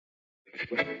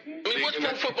I mean, what's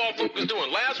Pro Football Focus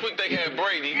doing? Last week they had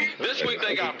Brady. This week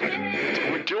they got Brady.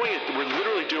 We're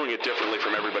literally doing it differently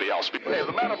from everybody else. As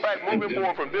a matter of fact, moving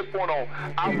forward from this point on,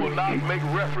 I will not make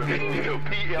reference to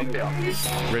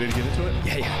PFF. Ready to get into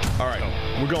it? Yeah. All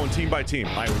right. We're going team by team.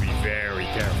 I would be very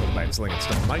careful about slinging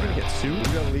stuff. Am I going to get sued?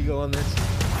 Is that legal on this?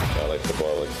 I like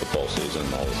football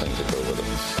season, all the things that go with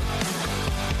it.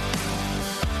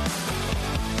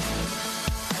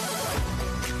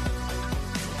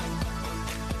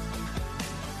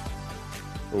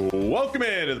 Welcome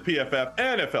into the PFF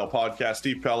NFL podcast.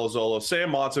 Steve Palazzolo,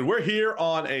 Sam Monson. We're here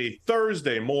on a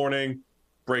Thursday morning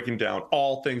breaking down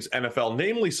all things NFL,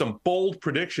 namely some bold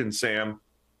predictions. Sam,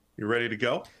 you ready to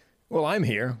go? Well, I'm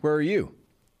here. Where are you?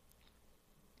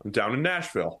 I'm down in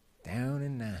Nashville.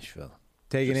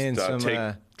 Taking in some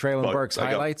Traylon Burks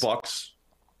highlights.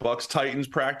 Bucks Titans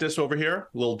practice over here.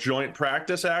 A little joint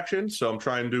practice action. So I'm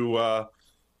trying to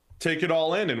take it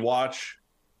all in and watch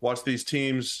these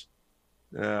teams.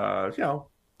 The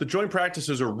joint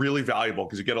practices are really valuable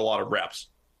because you get a lot of reps.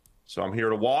 So I'm here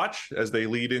to watch as they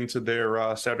lead into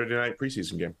their Saturday night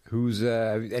preseason game. Who's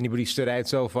anybody stood out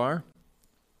so far?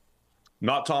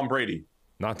 Not Tom Brady.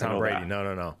 Not Tom Brady.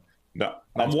 No. No.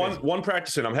 I'm one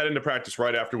practice in. I'm heading to practice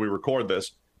right after we record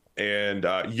this. And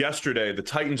yesterday, the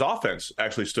Titans offense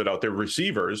actually stood out. Their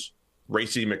receivers,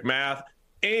 Racey McMath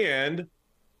and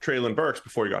Traylon Burks,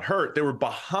 before he got hurt, they were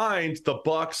behind the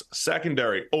Bucks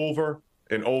secondary over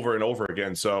and over and over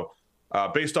again. So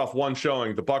based off one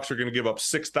showing, the Bucks are going to give up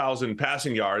 6,000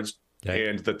 passing yards,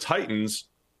 and the Titans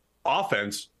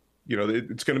offense,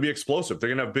 it's going to be explosive. They're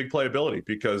going to have big playability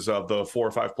because of the 4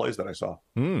 or 5 plays that I saw.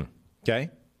 Okay.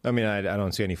 I mean, I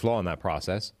don't see any flaw in that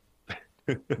process.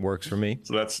 Works for me.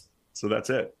 So that's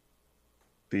it.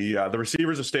 The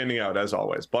receivers are standing out as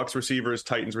always. Bucks receivers,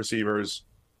 Titans receivers,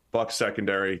 Bucks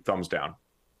secondary, thumbs down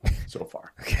so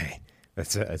far. Okay.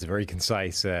 That's a very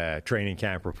concise training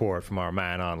camp report from our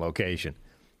man on location.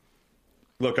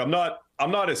 Look, I'm not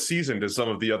as seasoned as some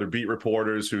of the other beat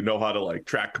reporters who know how to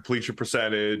track completion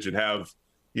percentage and have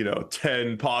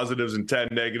 10 positives and 10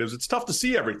 negatives. It's tough to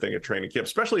see everything at training camp,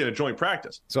 especially in a joint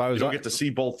practice. So you don't get to see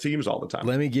both teams all the time.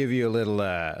 Let me give you a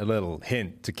little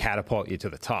hint to catapult you to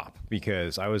the top,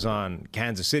 because I was on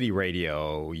Kansas City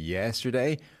radio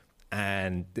yesterday.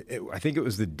 And I think it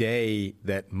was the day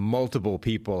that multiple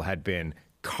people had been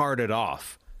carted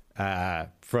off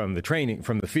from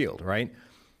the field, right?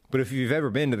 But if you've ever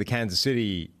been to the Kansas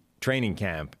City training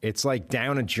camp, it's like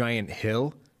down a giant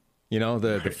hill,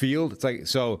 the field. It's like,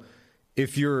 so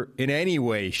if you're in any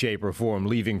way, shape, or form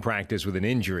leaving practice with an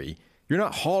injury, you're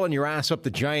not hauling your ass up the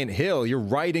giant hill, you're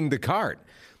riding the cart.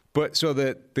 But so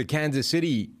that the Kansas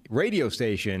City radio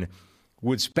station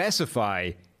would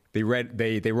specify they rode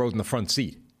in the front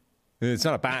seat. It's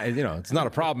not it's not a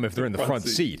problem if they're in the front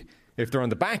seat. If they're on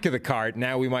the back of the cart,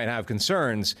 now we might have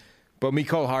concerns. But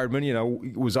Mecole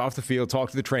Hardman, was off the field,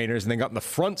 talked to the trainers, and then got in the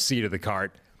front seat of the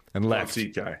cart and left.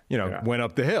 Front seat guy. Went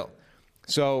up the hill.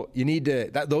 So you need to.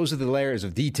 Those are the layers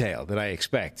of detail that I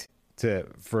expect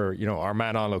for our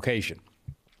man on location.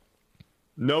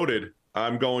 Noted.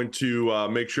 I'm going to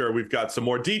make sure we've got some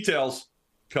more details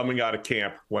coming out of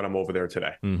camp when I'm over there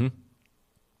today. Mm-hmm.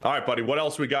 All right, buddy. What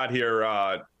else we got here?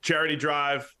 Charity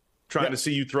drive, trying to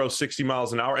see you throw 60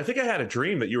 miles an hour. I think I had a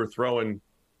dream that you were throwing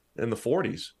in the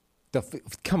 40s.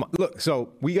 Come on. Look,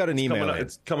 so we got an email.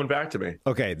 It's coming back to me.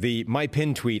 Okay, my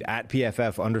pin tweet at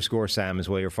PFF_Sam is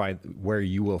where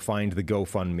you will find the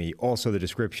GoFundMe. Also, the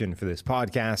description for this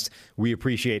podcast. We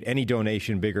appreciate any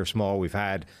donation, big or small. We've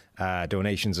had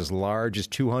donations as large as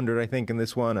 $200, I think, in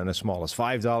this one, and as small as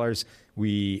 $5.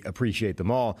 We appreciate them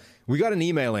all. We got an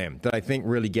email in that I think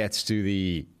really gets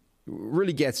to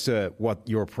what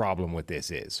your problem with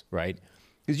this is, right?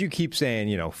 Because you keep saying,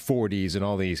 40s and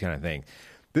all these kind of things.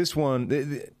 This one,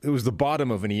 it was the bottom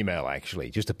of an email, actually,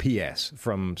 just a PS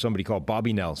from somebody called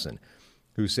Bobby Nelson,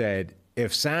 who said,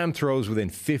 if Sam throws within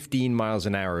 15 miles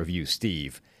an hour of you,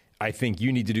 Steve, I think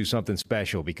you need to do something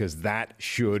special, because that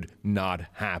should not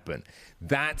happen.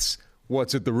 That's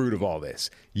what's at the root of all this.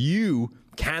 You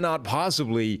cannot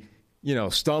possibly,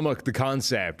 stomach the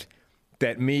concept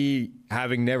that me,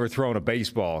 having never thrown a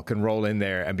baseball, can roll in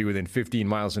there and be within 15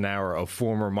 miles an hour of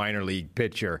former minor league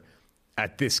pitcher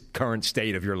at this current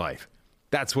state of your life.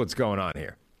 That's what's going on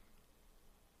here.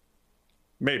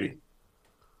 Maybe.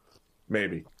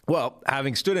 Well,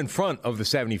 having stood in front of the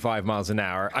 75 miles an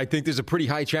hour, I think there's a pretty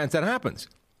high chance that happens.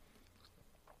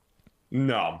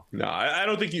 No, I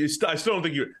don't think I still don't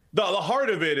think you. The heart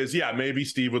of it is, maybe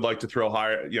Steve would like to throw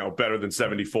higher, better than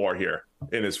 74 here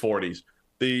in his 40s.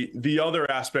 The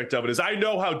other aspect of it is, I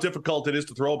know how difficult it is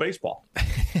to throw a baseball.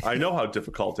 I know how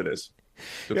difficult it is.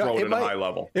 to throw it at a high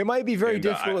level. It might be very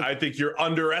difficult. I think you're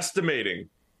underestimating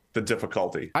the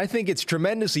difficulty. I think it's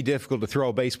tremendously difficult to throw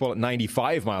a baseball at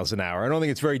 95 miles an hour. I don't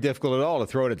think it's very difficult at all to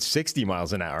throw it at 60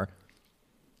 miles an hour.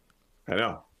 I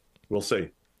know. We'll see.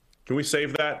 Can we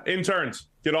save that? Interns,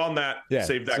 get on that. Yeah,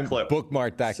 save that clip.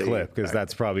 Bookmark that clip, because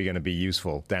that's probably going to be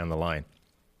useful down the line.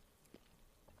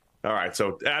 All right,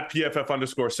 so at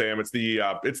PFF_Sam,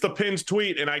 it's the pinned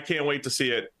tweet, and I can't wait to see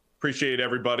it. Appreciate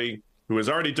everybody who has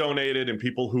already donated and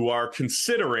people who are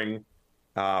considering.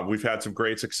 We've had some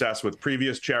great success with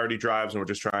previous charity drives, and we're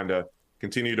just trying to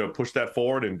continue to push that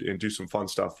forward and do some fun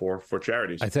stuff for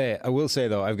charities. I tell you, I will say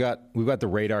though, we've got the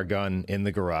radar gun in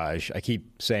the garage. I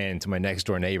keep saying to my next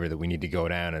door neighbor that we need to go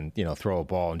down and throw a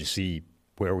ball and just see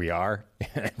where we are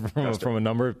from a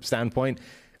number standpoint.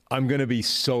 I'm going to be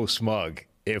so smug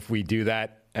if we do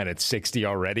that and it's 60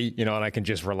 already, and I can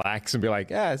just relax and be like,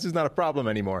 this is not a problem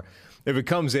anymore. If it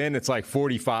comes in, it's like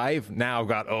 45. Now I've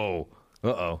got,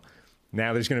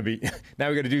 now there's going to be, now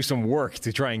we got to do some work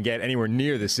to try and get anywhere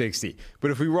near the 60.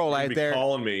 But if we roll out there,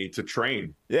 calling me to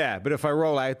train. Yeah, but if I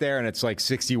roll out there and it's like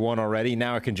 61 already,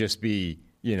 now it can just be,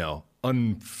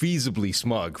 unfeasibly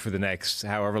smug for the next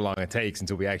however long it takes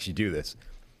until we actually do this.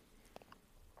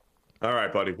 All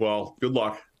right, buddy. Well, good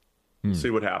luck. See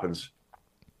what happens.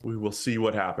 We will see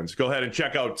what happens. Go ahead and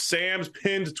check out Sam's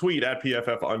pinned tweet at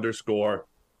PFF_Sam.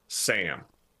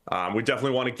 We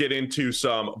definitely want to get into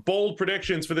some bold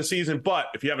predictions for the season, but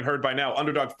if you haven't heard by now,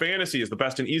 Underdog Fantasy is the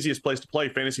best and easiest place to play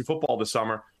fantasy football this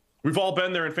summer. We've all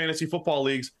been there in fantasy football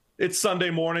leagues. It's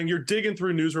Sunday morning. You're digging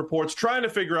through news reports, trying to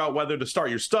figure out whether to start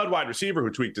your stud wide receiver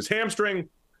who tweaked his hamstring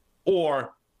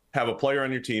or have a player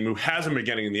on your team who hasn't been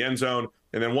getting in the end zone,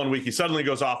 and then one week he suddenly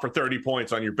goes off for 30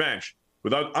 points on your bench.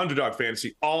 With Underdog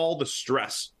Fantasy, all the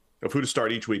stress of who to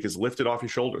start each week is lifted off your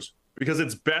shoulders because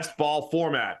it's best ball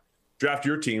format. Draft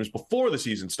your teams before the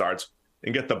season starts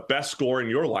and get the best score in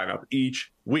your lineup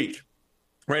each week.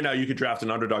 Right now, you can draft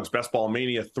an Underdog's Best Ball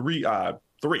Mania 3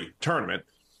 tournament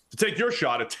to take your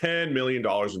shot at $10 million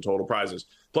in total prizes.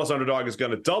 Plus, Underdog is going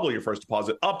to double your first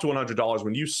deposit up to $100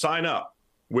 when you sign up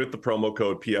with the promo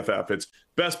code PFF. It's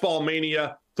Best Ball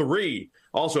Mania 3.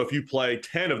 Also, if you play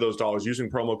 10 of those dollars using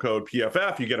promo code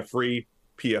PFF, you get a free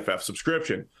PFF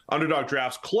subscription. Underdog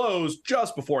drafts close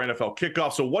just before NFL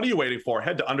kickoff. So what are you waiting for?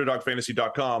 Head to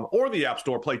UnderdogFantasy.com or the App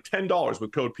Store, play $10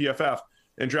 with code PFF,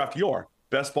 and draft your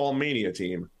Best Ball Mania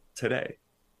team today.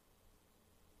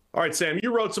 All right, Sam,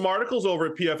 you wrote some articles over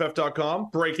at PFF.com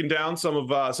breaking down some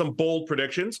bold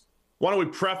predictions. Why don't we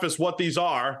preface what these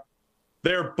are?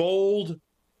 They're bold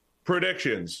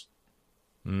predictions.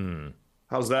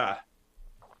 How's that?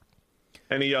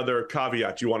 Any other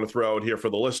caveat you want to throw out here for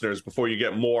the listeners before you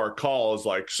get more calls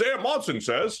like Sam Monson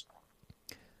says?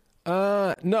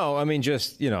 No, I mean,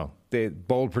 just, the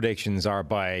bold predictions are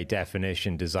by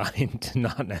definition designed to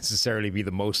not necessarily be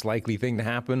the most likely thing to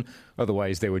happen.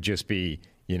 Otherwise, they would just be,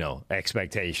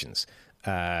 expectations.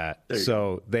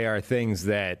 So they are things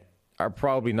that are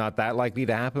probably not that likely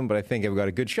to happen, but I think have got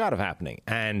a good shot of happening.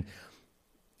 And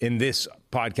in this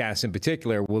podcast in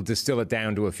particular, we'll distill it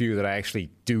down to a few that I actually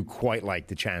do quite like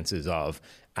the chances of,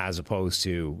 as opposed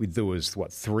to, there was,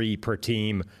 3 per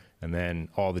team, and then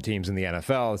all the teams in the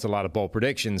NFL. It's a lot of bold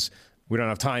predictions. We don't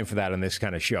have time for that on this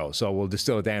kind of show. So we'll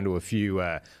distill it down to a few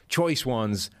choice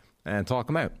ones and talk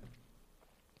them out.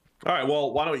 All right,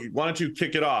 well, why don't you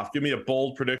kick it off? Give me a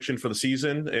bold prediction for the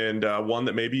season and one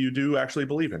that maybe you do actually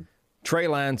believe in. Trey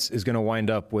Lance is going to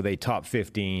wind up with a top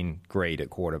 15 grade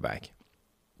at quarterback.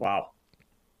 Wow.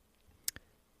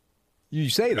 You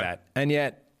say that, and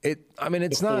yet it's the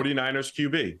not 49ers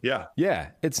QB. Yeah. Yeah,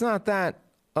 it's not that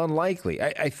unlikely.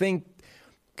 I think,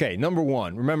 okay, number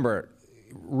one, remember,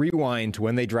 rewind to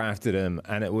when they drafted him,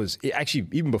 and it was actually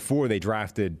even before they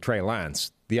drafted Trey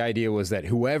Lance, the idea was that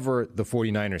whoever the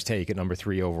 49ers take at number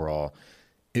 3 overall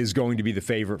is going to be the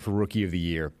favorite for Rookie of the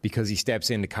Year because he steps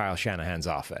into Kyle Shanahan's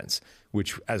offense,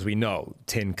 which, as we know,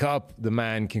 Tin Cup, the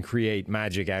man can create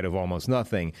magic out of almost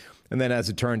nothing. And then as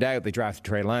it turned out, they drafted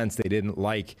Trey Lance. They didn't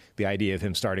like the idea of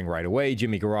him starting right away.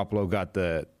 Jimmy Garoppolo got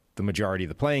the majority of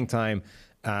the playing time,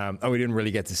 and we didn't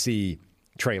really get to see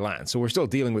Trey Lance. So we're still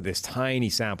dealing with this tiny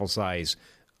sample size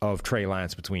of Trey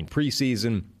Lance between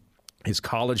preseason. His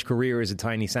college career is a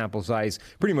tiny sample size.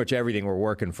 Pretty much everything we're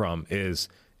working from is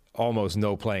almost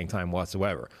no playing time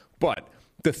whatsoever. But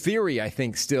the theory, I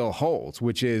think, still holds,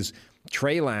 which is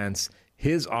Trey Lance,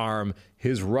 his arm,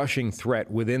 his rushing threat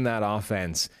within that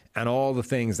offense, and all the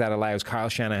things that allows Kyle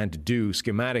Shanahan to do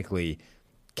schematically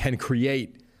can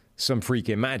create some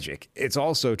freaking magic. It's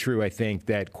also true, I think,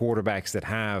 that quarterbacks that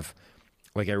have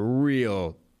like a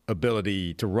real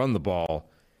ability to run the ball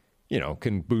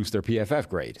can boost their PFF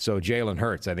grade. So Jalen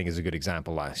Hurts, I think, is a good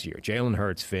example last year. Jalen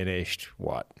Hurts finished,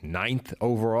 9th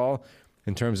overall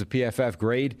in terms of PFF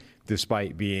grade,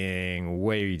 despite being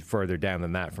way further down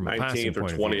than that from a passing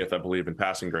point of view. 19th or 20th, I believe, in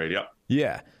passing grade, yep.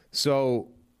 Yeah. So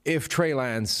if Trey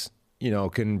Lance,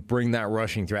 can bring that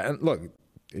rushing threat, and look,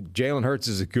 Jalen Hurts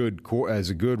is a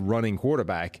good running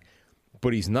quarterback,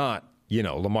 but he's not,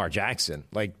 Lamar Jackson.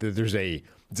 Like, there's a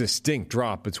distinct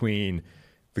drop between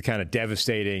the kind of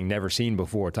devastating,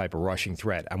 never-seen-before type of rushing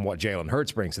threat and what Jalen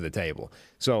Hurts brings to the table.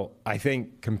 So I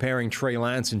think comparing Trey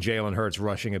Lance and Jalen Hurts'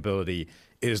 rushing ability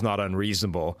is not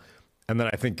unreasonable. And then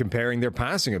I think comparing their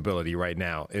passing ability right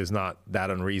now is not that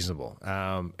unreasonable.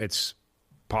 It's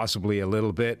possibly a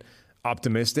little bit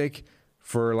optimistic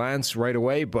for Lance right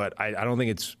away, but I don't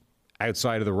think it's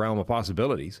outside of the realm of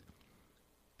possibilities.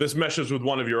 This meshes with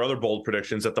one of your other bold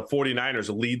predictions that the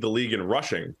 49ers lead the league in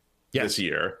rushing this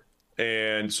year.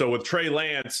 And so with Trey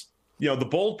Lance, the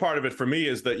bold part of it for me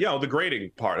is that, the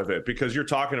grading part of it, because you're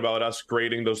talking about us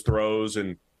grading those throws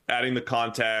and adding the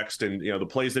context and, the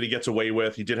plays that he gets away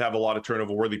with. He did have a lot of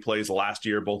turnover-worthy plays last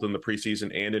year, both in the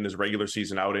preseason and in his regular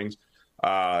season outings.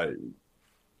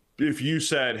 If you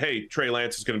said, hey, Trey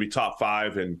Lance is going to be top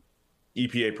 5 in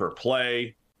EPA per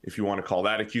play, if you want to call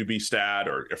that a QB stat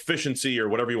or efficiency or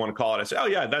whatever you want to call it, I say, oh,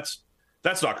 yeah, that's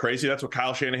not crazy. That's what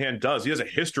Kyle Shanahan does. He has a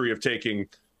history of taking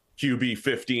QB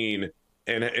 15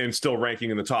 and still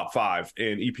ranking in the top 5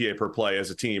 in EPA per play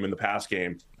as a team in the pass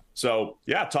game. So,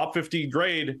 yeah, top 15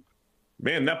 grade,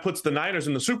 man, that puts the Niners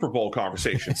in the Super Bowl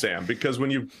conversation, Sam, because when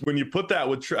you put that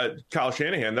with Kyle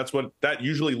Shanahan, that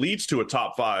usually leads to a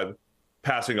top 5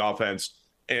 passing offense.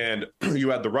 And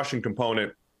you add the rushing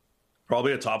component,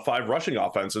 probably a top 5 rushing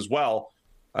offense as well,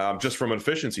 just from an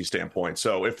efficiency standpoint.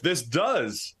 So if this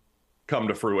does come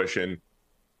to fruition,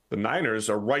 the Niners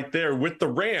are right there with the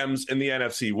Rams in the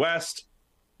NFC West.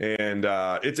 And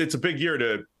it's a big year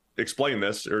to explain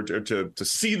this or to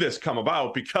see this come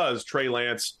about, because Trey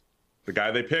Lance, the guy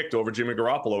they picked over Jimmy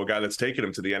Garoppolo, a guy that's taken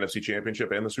him to the NFC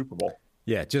Championship and the Super Bowl.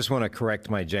 Yeah, just want to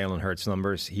correct my Jalen Hurts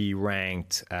numbers. He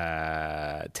ranked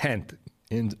 10th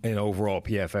in overall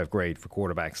PFF grade for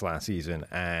quarterbacks last season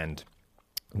and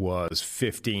was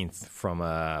 15th from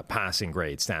a passing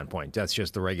grade standpoint. That's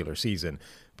just the regular season.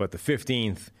 But the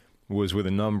 15th was with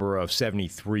a number of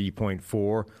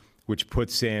 73.4, which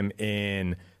puts him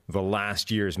in the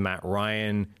last year's Matt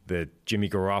Ryan, the Jimmy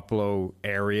Garoppolo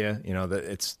area.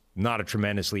 It's not a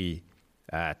tremendously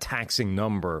taxing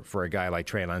number for a guy like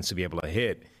Trey Lance to be able to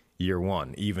hit year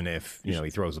one, even if he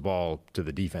throws the ball to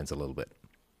the defense a little bit.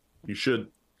 You should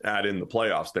add in the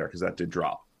playoffs there, because that did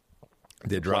drop.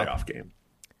 Did drop? Playoff game.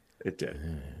 It did.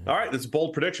 All right, this is a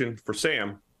bold prediction for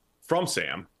Sam, from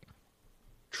Sam.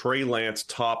 Trey Lance,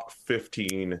 top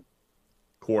 15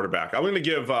 quarterback. I'm going to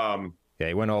give...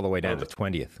 he went all the way down to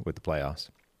 20th with the playoffs.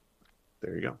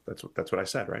 There you go. That's what I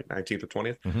said, right? 19th or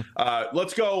 20th. Mm-hmm.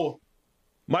 Let's go.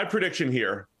 My prediction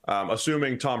here,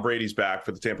 assuming Tom Brady's back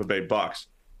for the Tampa Bay Bucks,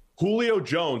 Julio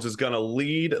Jones is going to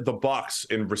lead the Bucks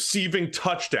in receiving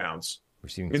touchdowns.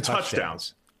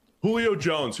 Touchdowns. Julio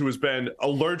Jones, who has been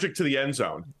allergic to the end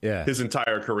zone his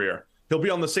entire career. He'll be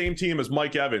on the same team as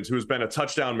Mike Evans, who has been a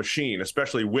touchdown machine,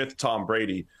 especially with Tom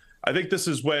Brady. I think this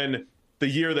is when the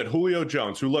year that Julio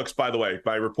Jones, who looks, by the way,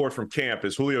 by report from camp,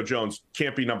 is Julio Jones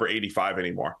can't be number 85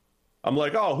 anymore. I'm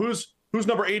like, oh, who's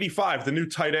number 85, the new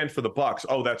tight end for the Bucks?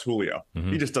 Oh, that's Julio.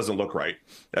 Mm-hmm. He just doesn't look right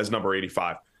as number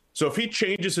 85. So if he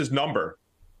changes his number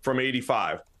from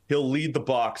 85, he'll lead the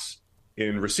Bucks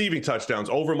in receiving touchdowns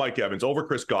over Mike Evans, over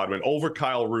Chris Godwin, over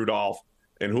Kyle Rudolph,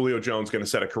 and Julio Jones going to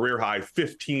set a career-high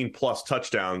 15-plus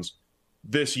touchdowns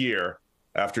this year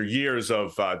after years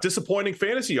of disappointing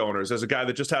fantasy owners as a guy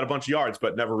that just had a bunch of yards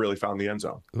but never really found the end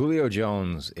zone. Julio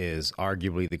Jones is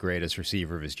arguably the greatest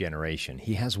receiver of his generation.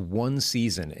 He has one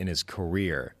season in his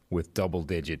career with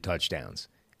double-digit touchdowns.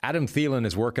 Adam Thielen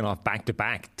is working off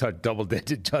back-to-back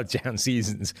double-digit touchdown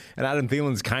seasons, and Adam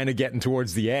Thielen's kind of getting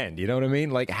towards the end. You know what I mean?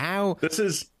 Like, how is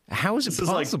it possible? This is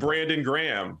like Brandon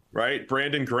Graham, right?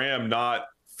 Brandon Graham not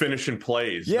finishing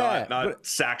plays, not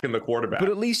sacking the quarterback. But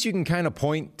at least you can kind of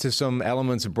point to some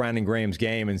elements of Brandon Graham's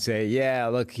game and say, yeah,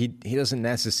 look, he doesn't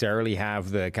necessarily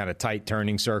have the kind of tight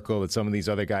turning circle that some of these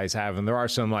other guys have, and there are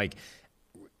some like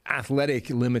athletic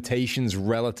limitations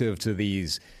relative to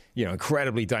these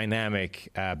incredibly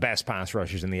dynamic best pass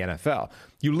rushers in the NFL.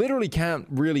 You literally can't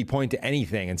really point to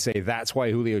anything and say that's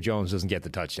why Julio Jones doesn't get the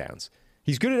touchdowns.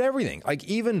 He's good at everything. Like,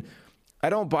 even I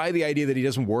don't buy the idea that he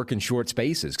doesn't work in short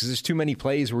spaces, because there's too many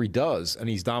plays where he does, and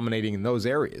he's dominating in those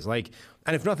areas. Like,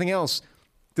 and if nothing else,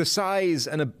 the size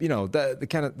and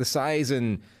the size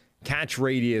and catch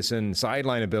radius and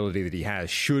sideline ability that he has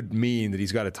should mean that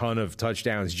he's got a ton of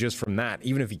touchdowns just from that,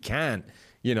 even if he can't,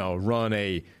 run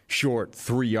a short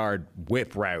 3-yard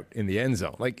whip route in the end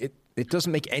zone. Like, it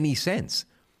doesn't make any sense.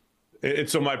 And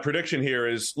so my prediction here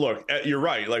is, look, you're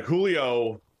right. Like,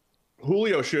 Julio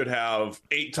should have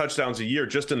 8 touchdowns a year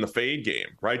just in the fade game,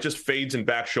 right? Just fades and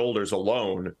back shoulders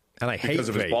alone, and I hate because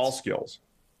of fades. his ball skills.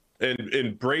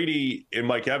 And Brady and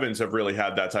Mike Evans have really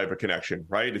had that type of connection,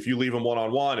 right? If you leave them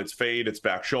one-on-one, it's fade, it's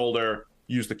back shoulder,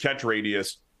 use the catch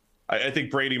radius. I think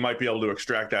Brady might be able to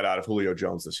extract that out of Julio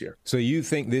Jones this year. So you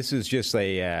think this is just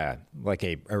a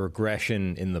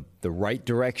regression in the right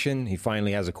direction? He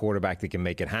finally has a quarterback that can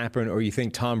make it happen? Or you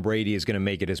think Tom Brady is going to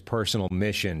make it his personal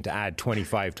mission to add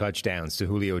 25 touchdowns to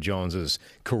Julio Jones's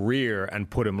career and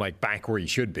put him back where he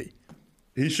should be?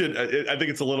 He should. I think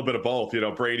it's a little bit of both.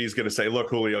 Brady's going to say, look,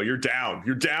 Julio, you're down.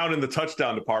 You're down in the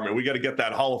touchdown department. We got to get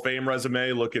that Hall of Fame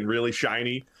resume looking really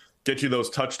shiny, get you those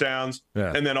touchdowns.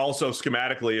 Yeah. And then also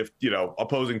schematically, if,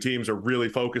 opposing teams are really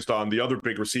focused on the other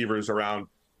big receivers around,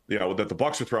 that the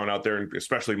Bucs are throwing out there, and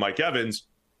especially Mike Evans,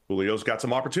 Julio's got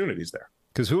some opportunities there.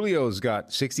 Because Julio's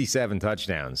got 67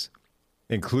 touchdowns,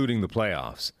 including the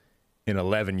playoffs, in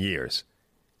 11 years.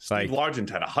 Steve Largent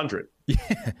had 100.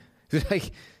 Yeah.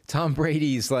 Tom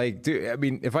Brady's dude, I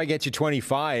mean, if I get you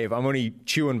 25, I'm only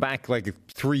chewing back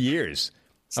 3 years.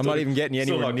 I'm not even getting you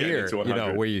anywhere near,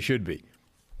 where you should be.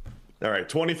 All right,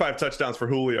 25 touchdowns for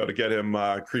Julio to get him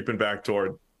creeping back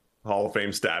toward Hall of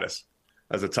Fame status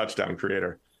as a touchdown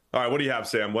creator. All right, what do you have,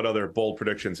 Sam? What other bold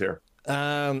predictions here?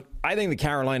 I think the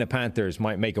Carolina Panthers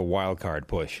might make a wild card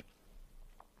push.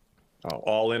 Oh,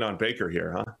 all in on Baker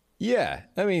here, huh? Yeah,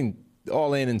 I mean,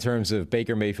 all in terms of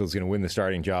Baker Mayfield's going to win the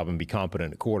starting job and be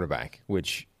competent at quarterback,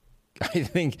 which I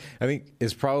think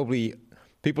is probably,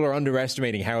 people are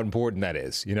underestimating how important that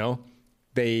is,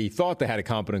 They thought they had a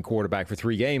competent quarterback for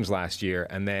 3 games last year,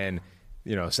 and then,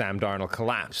 Sam Darnold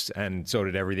collapsed, and so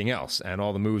did everything else. And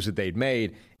all the moves that they'd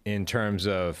made in terms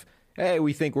of, hey,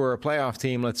 we think we're a playoff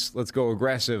team, let's go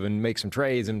aggressive and make some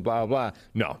trades and blah, blah.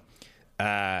 No.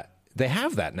 They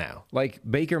have that now.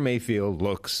 Baker Mayfield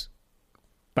looks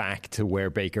back to where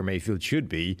Baker Mayfield should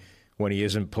be when he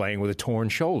isn't playing with a torn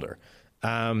shoulder.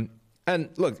 And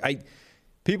look,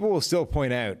 people will still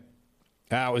point out,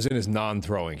 it was in his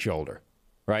non-throwing shoulder,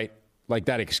 right?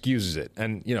 That excuses it.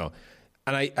 And,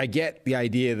 and I get the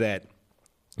idea that,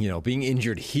 being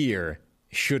injured here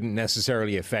shouldn't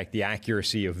necessarily affect the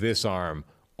accuracy of this arm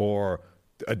or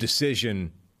a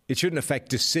decision. It shouldn't affect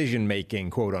decision-making,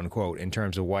 quote unquote, in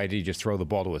terms of why did he just throw the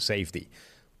ball to a safety.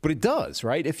 But it does,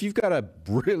 right? If you've got a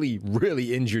really,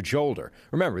 really injured shoulder,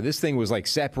 remember, this thing was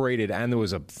separated and there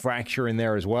was a fracture in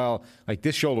there as well.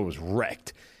 This shoulder was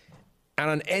wrecked. And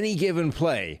on any given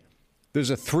play, there's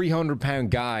a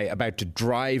 300-pound guy about to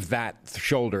drive that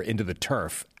shoulder into the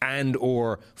turf and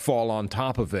or fall on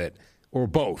top of it, or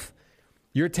both.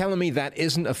 You're telling me that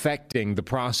isn't affecting the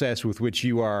process with which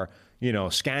you are,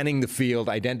 scanning the field,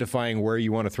 identifying where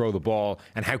you want to throw the ball,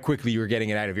 and how quickly you're getting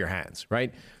it out of your hands,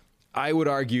 right? I would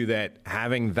argue that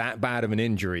having that bad of an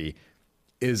injury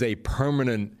is a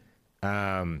permanent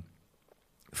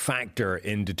factor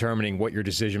in determining what your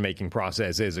decision-making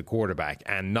process is at quarterback,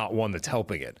 and not one that's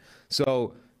helping it.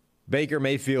 So Baker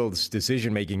Mayfield's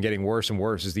decision-making getting worse and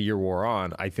worse as the year wore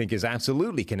on, I think is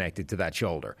absolutely connected to that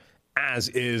shoulder, as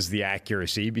is the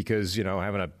accuracy, because,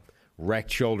 having a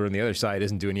wrecked shoulder on the other side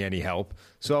isn't doing you any help.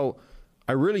 So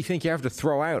I really think you have to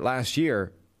throw out last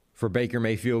year for Baker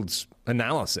Mayfield's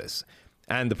analysis.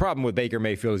 And the problem with Baker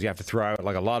Mayfield is you have to throw out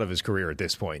a lot of his career at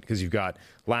this point, because you've got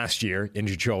last year,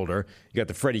 injured shoulder. You got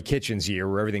the Freddie Kitchens year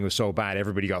where everything was so bad,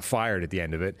 everybody got fired at the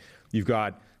end of it. You've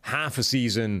got half a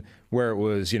season where it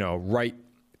was, right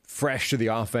fresh to the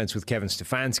offense with Kevin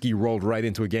Stefanski, rolled right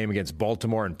into a game against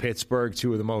Baltimore and Pittsburgh,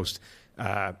 two of the most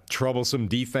troublesome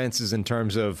defenses in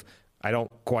terms of, I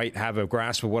don't quite have a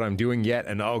grasp of what I'm doing yet,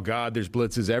 and oh God, there's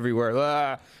blitzes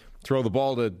everywhere. Throw the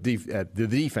ball to the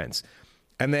defense.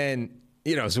 And then,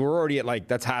 so we're already at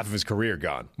that's half of his career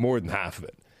gone, more than half of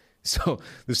it. So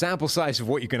the sample size of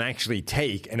what you can actually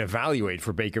take and evaluate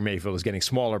for Baker Mayfield is getting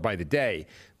smaller by the day.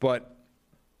 But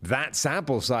that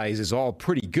sample size is all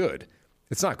pretty good.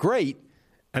 It's not great,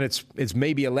 and it's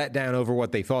maybe a letdown over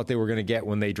what they thought they were going to get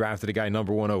when they drafted a guy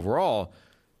number 1 overall.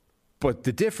 But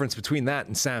the difference between that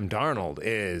and Sam Darnold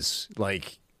is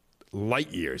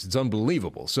light years. It's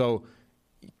unbelievable. So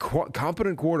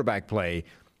competent quarterback play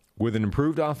with an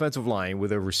improved offensive line,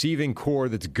 with a receiving core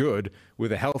that's good,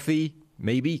 with a healthy,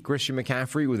 maybe Christian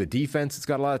McCaffrey, with a defense that's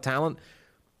got a lot of talent,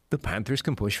 the Panthers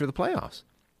can push for the playoffs.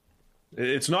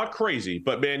 It's not crazy,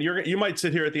 but man, you might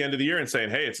sit here at the end of the year and saying,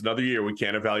 hey, it's another year we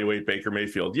can't evaluate Baker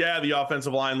Mayfield. Yeah, the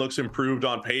offensive line looks improved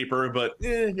on paper, but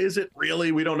is it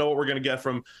really? We don't know what we're going to get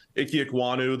from Ike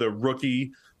Ekwonu, the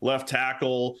rookie left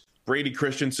tackle, Brady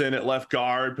Christensen at left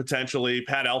guard, potentially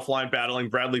Pat Elflein battling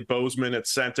Bradley Bozeman at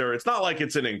center. It's not like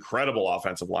it's an incredible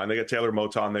offensive line. They got Taylor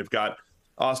Moton. They've got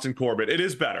Austin Corbett. It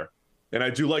is better. And I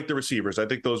do like the receivers. I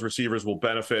think those receivers will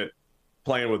benefit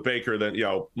playing with Baker than,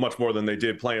 much more than they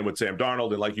did playing with Sam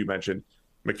Darnold. And like you mentioned,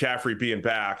 McCaffrey being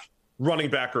back, running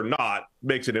back or not,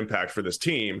 makes an impact for this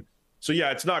team. So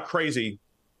yeah, it's not crazy,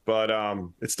 but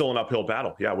it's still an uphill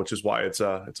battle. Yeah, which is why it's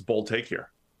a bold take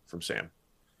here from Sam.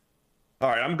 All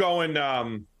right, I'm going.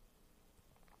 I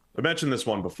mentioned this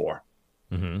one before.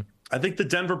 Mm-hmm. I think the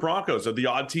Denver Broncos are the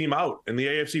odd team out in the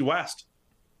AFC West.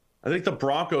 I think the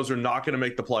Broncos are not going to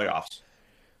make the playoffs.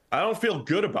 I don't feel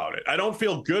good about it. I don't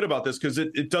feel good about this because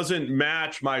it doesn't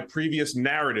match my previous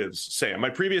narratives, Sam. My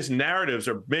previous narratives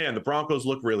are, man, the Broncos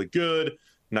look really good,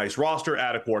 nice roster,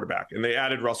 add a quarterback, and they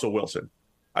added Russell Wilson.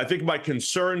 I think my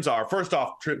concerns are, first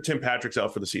off, Tim Patrick's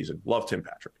out for the season. Love Tim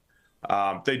Patrick.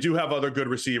 They do have other good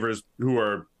receivers who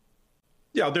are,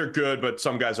 they're good, but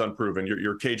some guys unproven.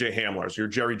 Your KJ Hamlers, your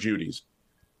Jerry Judys.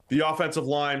 The offensive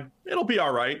line, it'll be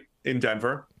all right in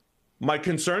Denver. My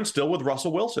concern still with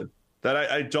Russell Wilson, that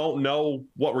I don't know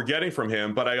what we're getting from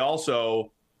him, but I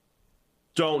also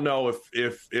don't know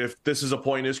if this is a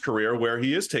point in his career where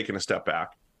he is taking a step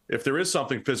back. If there is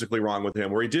something physically wrong with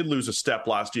him, where he did lose a step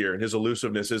last year and his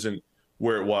elusiveness isn't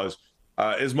where it was.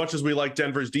 As much as we like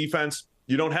Denver's defense,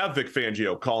 you don't have Vic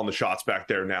Fangio calling the shots back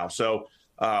there now. So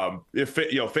if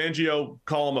Fangio,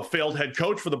 call him a failed head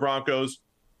coach for the Broncos,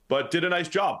 but did a nice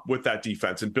job with that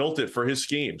defense and built it for his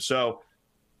scheme. So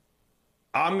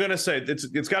I'm going to say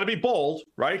it's got to be bold,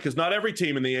 right? Because not every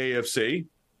team in the AFC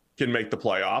can make the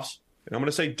playoffs. And I'm going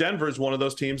to say Denver is one of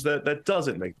those teams that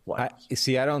doesn't make the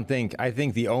playoffs. I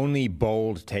think the only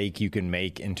bold take you can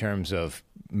make in terms of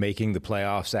making the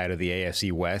playoffs out of the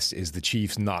AFC West is the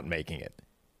Chiefs not making it.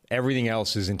 Everything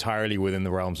else is entirely within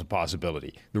the realms of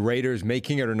possibility. The Raiders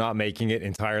making it or not making it,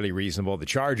 entirely reasonable. The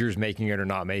Chargers making it or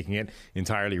not making it,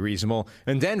 entirely reasonable.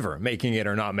 And Denver making it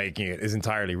or not making it is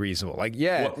entirely reasonable.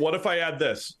 What if I add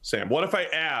this, Sam? What if I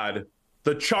add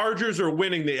the Chargers are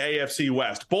winning the AFC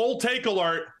West? Bold take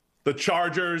alert. The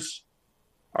Chargers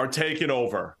are taking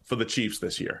over for the Chiefs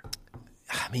this year.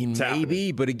 I mean,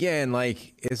 maybe, but again,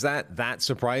 is that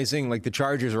surprising? The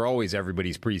Chargers are always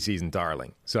everybody's preseason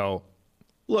darling. So...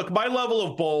 Look, my level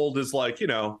of bold is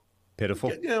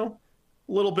pitiful. A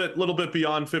little bit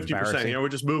beyond 50%. We're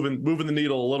just moving the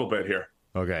needle a little bit here.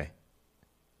 Okay.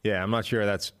 Yeah, I'm not sure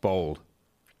that's bold.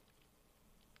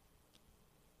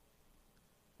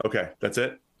 Okay, that's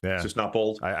it. Yeah, it's just not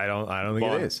bold. I don't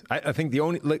think it is. I think the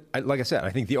only like I said, I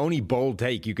think the only bold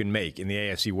take you can make in the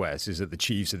AFC West is that the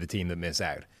Chiefs are the team that miss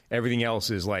out. Everything else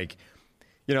is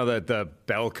the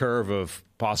bell curve of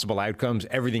possible outcomes.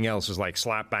 Everything else is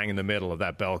slap bang in the middle of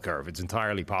that bell curve. It's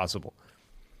entirely possible.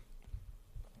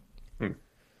 All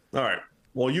right.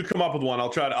 Well, you come up with one. I'll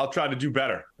try to do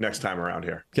better next time around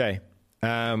here. Okay.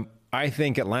 I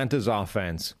think Atlanta's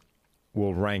offense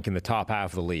will rank in the top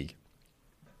half of the league.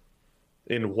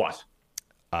 In what?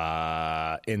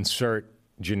 Insert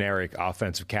generic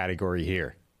offensive category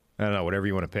here. I don't know, whatever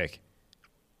you want to pick.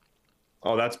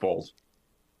 Oh, that's bold.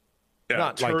 Yeah,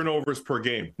 not turnovers per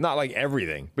game. Not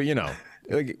everything, but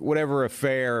whatever a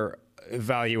fair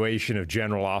evaluation of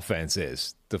general offense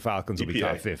is, the Falcons will be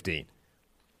top 15.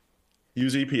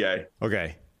 Use EPA.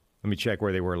 Okay. Let me check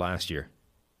where they were last year.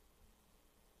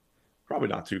 Probably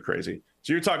not too crazy.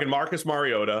 So you're talking Marcus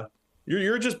Mariota.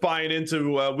 You're just buying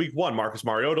into week one. Marcus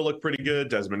Mariota looked pretty good.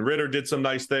 Desmond Ridder did some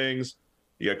nice things.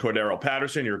 You got Cordero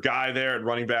Patterson, your guy there at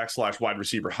running back / wide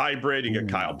receiver hybrid. You got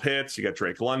Kyle Pitts. You got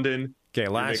Drake London. Okay,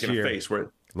 last year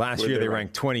they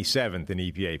ranked 27th in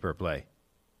EPA per play.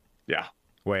 Yeah.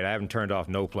 Wait, I haven't turned off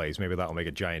no plays. Maybe that'll make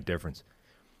a giant difference.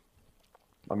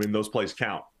 I mean, those plays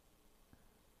count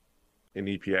in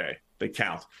EPA. They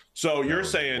count. So you're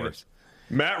saying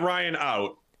Matt Ryan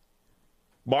out,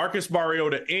 Marcus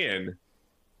Mariota in,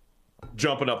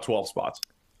 jumping up 12 spots.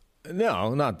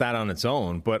 No, not that on its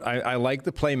own, but I like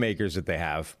the playmakers that they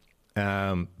have.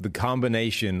 The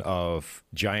combination of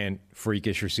giant,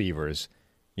 freakish receivers,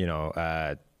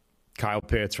 Kyle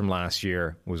Pitts from last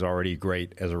year was already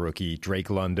great as a rookie.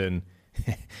 Drake London,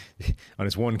 on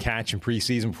his one catch in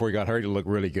preseason before he got hurt, he looked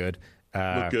really good.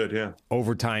 Looked good, yeah.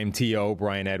 Overtime T.O.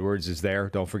 Brian Edwards is there.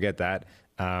 Don't forget that.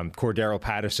 Cordero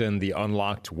Patterson, the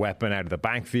unlocked weapon out of the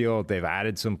backfield. They've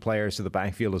added some players to the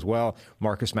backfield as well.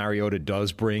 Marcus Mariota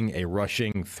does bring a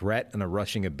rushing threat and a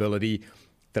rushing ability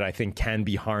that I think can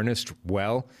be harnessed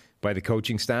well by the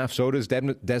coaching staff. So does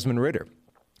Desmond Ridder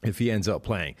if he ends up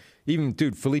playing. Even,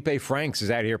 dude, Felipe Franks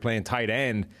is out here playing tight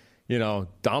end,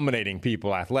 dominating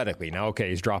people athletically. Now, okay,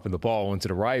 he's dropping the ball once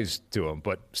it arrives to him,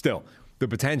 but still, the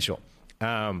potential.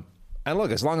 And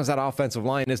look, as long as that offensive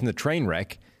line isn't a train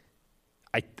wreck,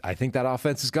 I think that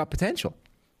offense has got potential.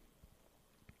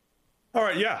 All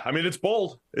right, yeah. I mean, it's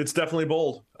bold. It's definitely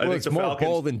bold. I think it's more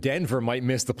bold than Denver might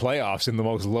miss the playoffs in the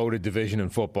most loaded division in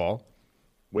football.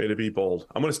 Way to be bold.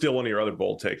 I'm going to steal one of your other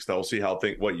bold takes, though. We'll see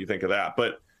what you think of that.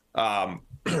 But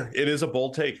it is a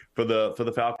bold take for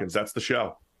the Falcons. That's the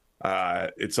show.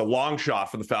 It's a long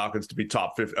shot for the Falcons to be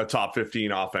a top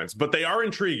 15 offense, but they are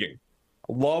intriguing.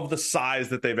 Love the size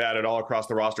that they've added all across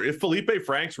the roster. If Felipe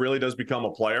Franks really does become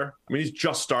a player, I mean, he's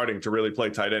just starting to really play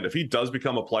tight end. If he does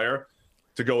become a player,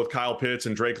 to go with Kyle Pitts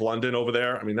and Drake London over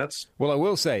there, I mean, that's... Well, I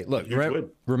will say, look,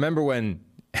 remember when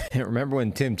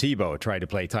Tim Tebow tried to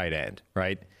play tight end,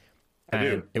 right?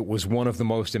 And it was one of the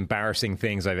most embarrassing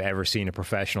things I've ever seen a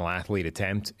professional athlete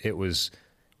attempt. It was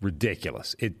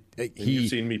ridiculous. You've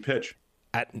seen me pitch.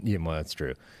 Well, that's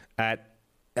true. At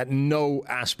no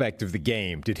aspect of the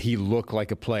game did he look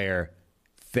like a player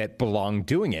that belonged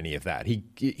doing any of that.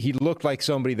 He looked like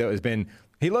somebody that has been...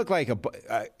 He looked like a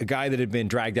guy that had been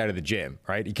dragged out of the gym,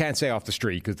 right? You can't say off the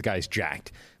street because the guy's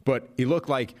jacked. But he looked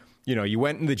like, you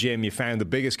went in the gym, you found the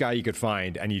biggest guy you could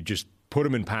find, and you just put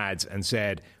him in pads and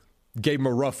gave him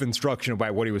a rough instruction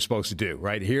about what he was supposed to do,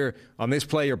 right? Here, on this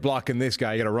play, you're blocking this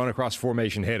guy. You got to run across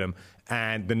formation, hit him.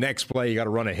 And the next play, you got to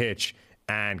run a hitch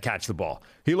and catch the ball.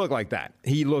 He looked like that.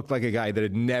 He looked like a guy that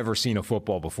had never seen a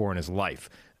football before in his life.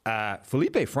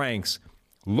 Felipe Franks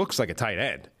looks like a tight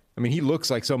end. I mean, he looks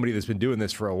like somebody that's been doing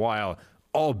this for a while,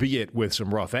 albeit with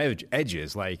some rough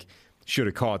edges, like should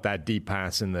have caught that deep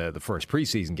pass in the first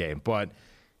preseason game. But,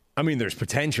 I mean, there's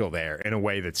potential there in a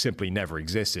way that simply never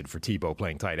existed for Tebow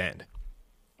playing tight end.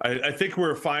 I think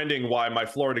we're finding why my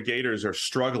Florida Gators are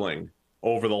struggling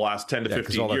over the last 10 to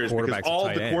 15 years because all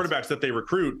of the quarterbacks that they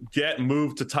recruit get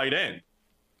moved to tight end.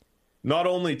 Not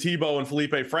only Tebow and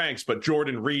Felipe Franks, but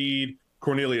Jordan Reed,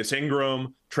 Cornelius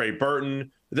Ingram, Trey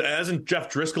Burton. Hasn't Jeff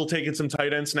Driscoll taken some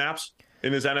tight end snaps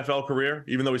in his NFL career,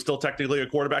 even though he's still technically a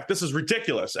quarterback? This is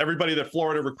ridiculous. Everybody that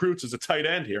Florida recruits is a tight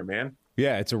end here, man.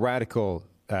 Yeah, it's a radical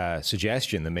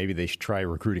suggestion that maybe they should try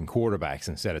recruiting quarterbacks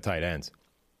instead of tight ends.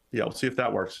 Yeah, we'll see if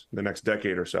that works in the next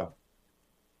decade or so.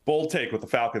 Bold take with the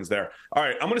Falcons there. All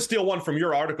right, I'm going to steal one from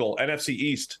your article, NFC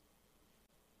East.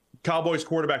 Cowboys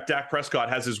quarterback Dak Prescott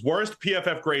has his worst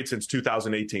PFF grade since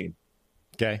 2018.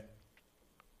 Okay.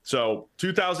 So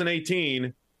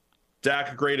 2018,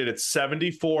 Dak graded at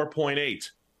 74.8.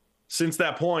 Since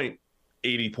that point,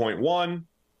 80.1,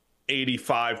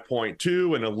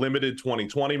 85.2 in a limited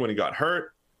 2020 when he got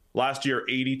hurt. Last year,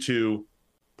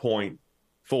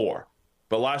 82.4.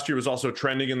 But last year was also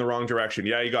trending in the wrong direction.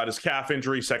 Yeah, he got his calf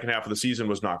injury. Second half of the season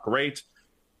was not great.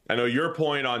 I know your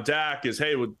point on Dak is,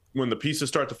 hey, when the pieces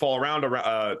start to fall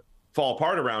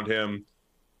apart around him,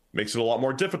 makes it a lot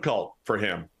more difficult for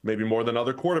him, maybe more than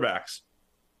other quarterbacks.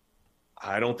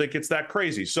 I don't think it's that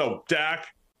crazy. So Dak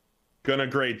going to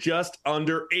grade just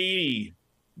under 80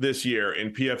 this year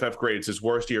in PFF grades, his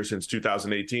worst year since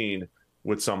 2018,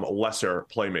 with some lesser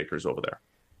playmakers over there.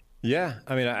 Yeah,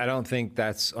 I mean, I don't think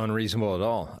that's unreasonable at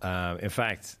all. In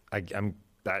fact,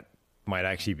 that might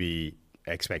actually be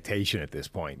expectation at this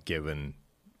point, given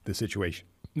the situation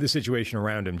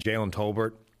around him. Jalen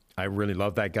Tolbert, I really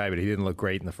love that guy, but he didn't look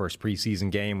great in the first preseason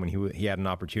game when he had an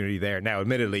opportunity there. Now,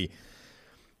 admittedly,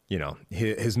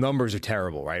 his numbers are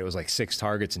terrible, right? It was like 6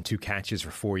 targets and 2 catches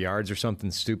for 4 yards or something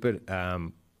stupid.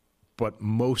 But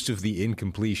most of the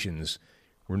incompletions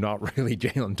were not really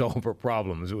Jalen Tolbert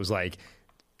problems. It was like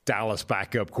Dallas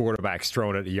backup quarterbacks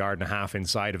throwing it 1.5 yards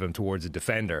inside of him towards a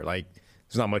defender. Like,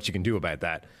 there's not much you can do about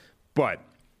that. But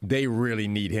they really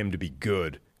need him to be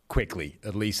good quickly,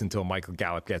 at least until Michael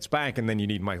Gallup gets back. And then you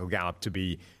need Michael Gallup to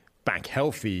be back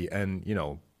healthy and,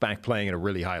 back playing at a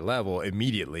really high level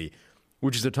immediately,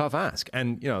 which is a tough ask.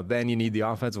 And, then you need the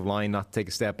offensive line not to take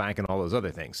a step back and all those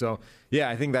other things. So, yeah,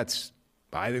 I think that's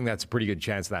a pretty good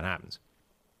chance that happens.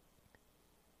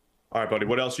 All right, buddy.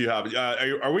 What else do you have?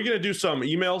 Are we going to do some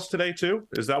emails today too?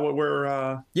 Is that what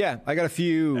we're? Yeah, I got a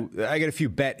few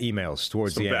bet emails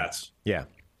towards some the end. Bets. Yeah.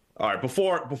 All right.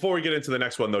 Before we get into the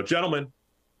next one, though, gentlemen,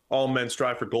 all men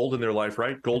strive for gold in their life,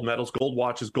 right? Gold medals, gold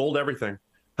watches, gold everything.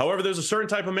 However, there's a certain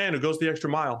type of man who goes the extra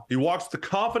mile. He walks with the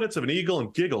confidence of an eagle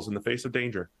and giggles in the face of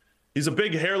danger. He's a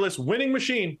big, hairless, winning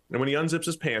machine, and when he unzips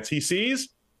his pants, he sees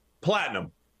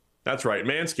platinum. That's right,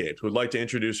 Manscaped would like to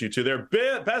introduce you to their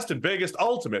best and biggest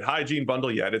ultimate hygiene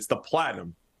bundle yet. It's the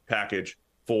Platinum Package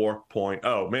 4.0.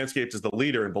 Manscaped is the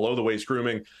leader in below-the-waist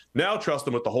grooming. Now trust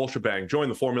them with the whole shebang. Join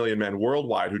the 4 million men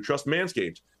worldwide who trust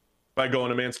Manscaped by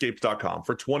going to manscaped.com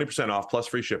for 20% off plus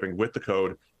free shipping with the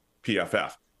code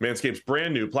PFF. Manscaped's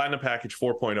brand new Platinum Package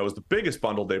 4.0 is the biggest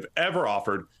bundle they've ever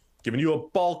offered, giving you a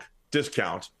bulk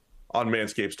discount on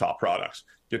Manscaped's top products.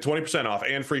 Get 20% off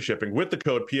and free shipping with the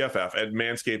code PFF at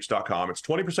manscaped.com. It's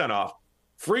 20% off,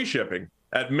 free shipping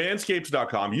at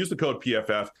manscaped.com. Use the code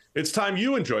PFF. It's time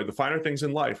you enjoyed the finer things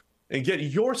in life and get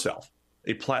yourself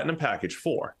a Platinum Package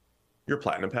for your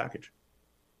Platinum Package.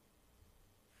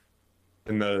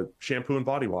 And the shampoo and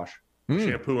body wash.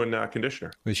 Shampoo and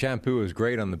conditioner. The shampoo is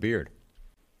great on the beard.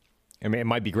 I mean, it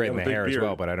might be great in the hair as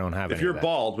well, but I don't have it. If you're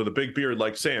bald with a big beard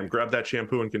like Sam, grab that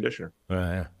shampoo and conditioner.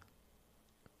 Yeah.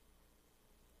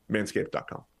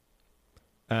 Manscaped.com.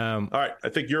 All right, I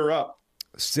think you're up.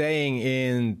 Staying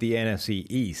in the NFC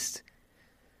East,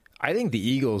 I think the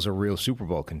Eagles are real Super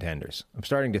Bowl contenders. I'm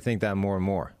starting to think that more and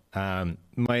more.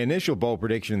 My initial bold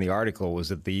prediction in the article was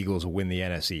that the Eagles will win the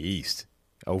NFC East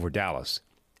over Dallas.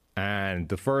 And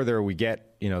the further we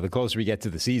get, the closer we get to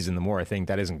the season, the more I think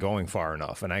that isn't going far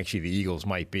enough. And actually, the Eagles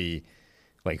might be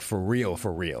like for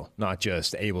real, not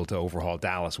just able to overhaul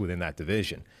Dallas within that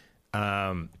division.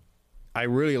 I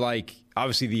really like,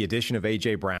 obviously, the addition of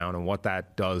A.J. Brown and what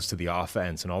that does to the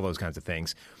offense and all those kinds of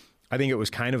things. I think it was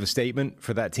kind of a statement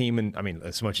for that team. And I mean,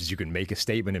 as much as you can make a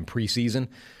statement in preseason,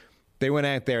 they went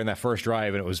out there in that first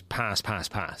drive and it was pass.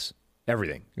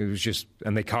 Everything. It was just,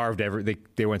 and they carved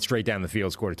they went straight down the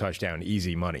field, scored a touchdown,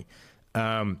 easy money.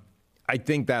 I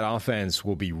think that offense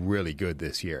will be really good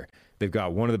this year. They've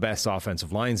got one of the best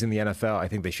offensive lines in the NFL. I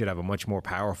think they should have a much more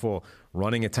powerful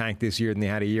running attack this year than they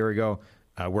had a year ago,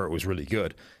 where it was really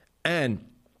good. And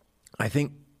I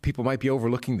think people might be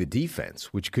overlooking the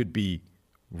defense, which could be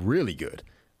really good.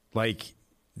 Like,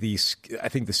 I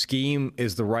think the scheme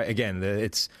is the right, again,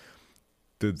 it's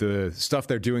the stuff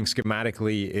they're doing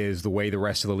schematically is the way the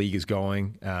rest of the league is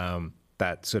going.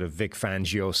 That sort of Vic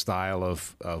Fangio style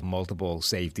of multiple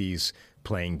safeties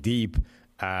playing deep.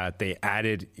 They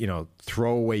added,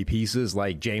 throwaway pieces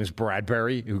like James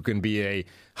Bradbury, who can be a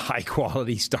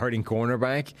high-quality starting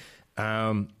cornerback.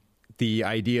 The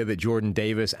idea that Jordan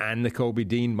Davis and Nakobe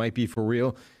Dean might be for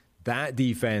real, that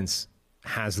defense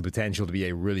has the potential to be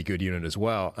a really good unit as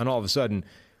well. And all of a sudden,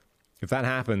 if that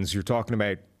happens, you're talking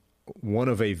about one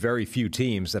of a very few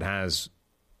teams that has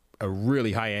a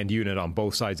really high-end unit on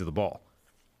both sides of the ball.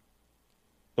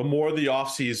 The more the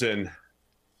offseason,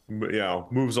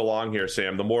 moves along here,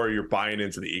 Sam, the more you're buying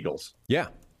into the Eagles. Yeah.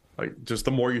 Like, just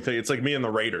the more you think, it's like me and the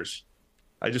Raiders.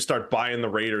 I just start buying the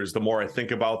Raiders. The more I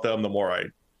think about them, the more I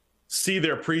see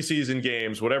their preseason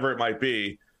games, whatever it might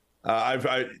be.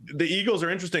 The Eagles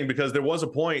are interesting because there was a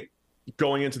point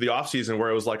going into the offseason where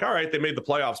it was like, all right, they made the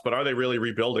playoffs, but are they really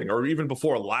rebuilding? Or even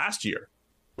before last year,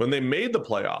 when they made the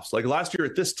playoffs, like last year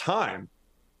at this time,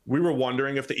 we were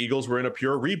wondering if the Eagles were in a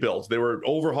pure rebuild. They were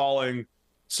overhauling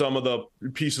some of the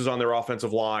pieces on their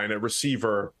offensive line, at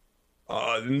receiver,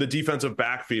 in the defensive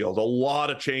backfield, a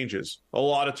lot of changes, a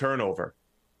lot of turnover.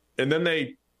 And then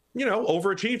they,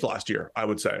 overachieved last year, I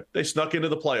would say. They snuck into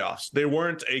the playoffs. They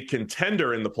weren't a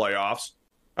contender in the playoffs.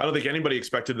 I don't think anybody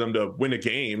expected them to win a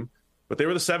game, but they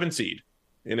were the 7 seed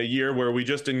in a year where we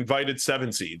just invited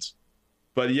 7 seeds.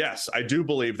 But yes, I do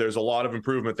believe there's a lot of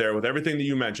improvement there with everything that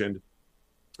you mentioned.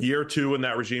 Year 2 in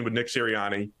that regime with Nick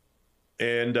Sirianni.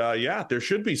 And there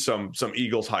should be some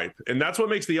Eagles hype. And that's what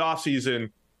makes the offseason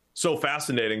so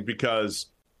fascinating, because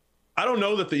I don't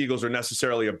know that the Eagles are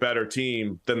necessarily a better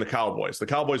team than the Cowboys. The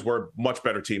Cowboys were a much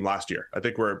better team last year. I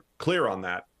think we're clear on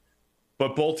that.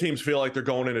 But both teams feel like they're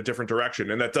going in a different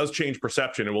direction. And that does change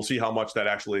perception. And we'll see how much that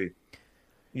actually,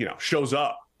 shows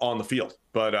up on the field.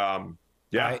 But,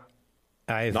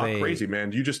 not crazy,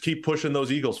 man. You just keep pushing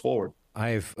those Eagles forward.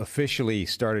 I've officially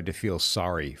started to feel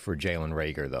sorry for Jalen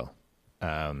Reagor, though.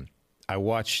 I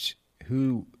watched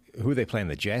who they play in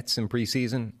the Jets in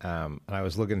preseason, and I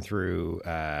was looking through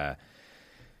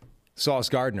Sauce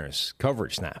Gardner's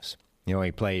coverage snaps.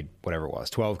 He played whatever it was,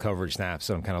 12 coverage snaps.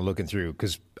 So I'm kind of looking through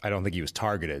because I don't think he was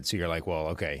targeted. So you're like, well,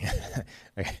 okay,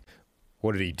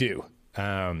 what did he do?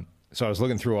 So I was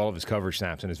looking through all of his coverage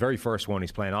snaps, and his very first one,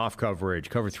 he's playing off coverage,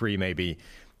 cover 3 maybe,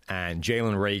 and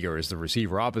Jalen Reagor is the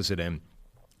receiver opposite him.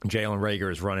 Jalen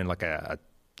Reagor is running like a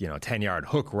 10-yard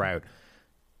hook route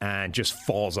and just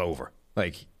falls over.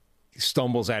 Like,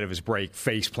 stumbles out of his break,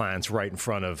 face plants right in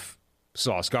front of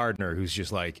Sauce Gardner, who's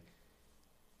just like,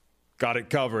 got it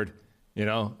covered,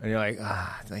 and you're like,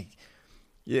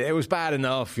 yeah, it was bad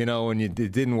enough, when it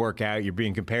didn't work out. You're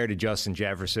being compared to Justin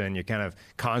Jefferson. You're kind of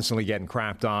constantly getting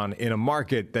crapped on in a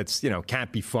market that's,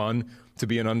 can't be fun to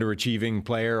be an underachieving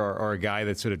player or a guy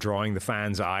that's sort of drawing the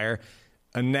fans' ire.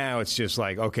 And now it's just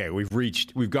like, okay,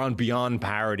 we've gone beyond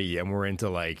parody and we're into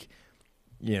like,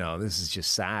 this is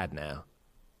just sad now.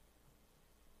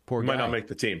 Poor guy. Might not make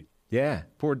the team. Yeah,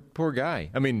 poor guy.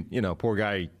 I mean, poor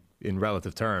guy in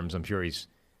relative terms. I'm sure he's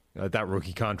that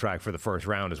rookie contract for the first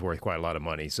round is worth quite a lot of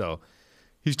money. So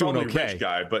he's doing Probably okay. Rich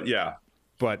guy, but yeah.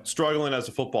 But struggling as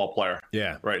a football player.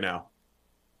 Yeah. Right now.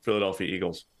 Philadelphia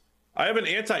Eagles. I have an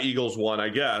anti-Eagles one, I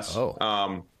guess.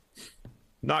 Oh.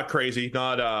 Not crazy.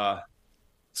 Not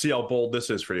see how bold this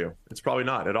is for you. It's probably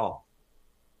not at all.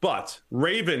 But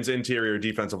Ravens interior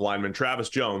defensive lineman Travis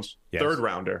Jones, yes. third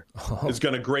rounder, is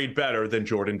going to grade better than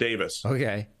Jordan Davis.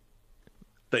 Okay.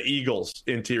 The Eagles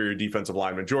interior defensive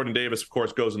lineman. Jordan Davis, of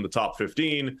course, goes in the top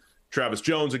 15. Travis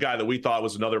Jones, a guy that we thought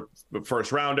was another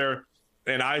first rounder.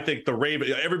 And I think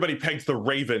everybody pegs the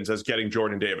Ravens as getting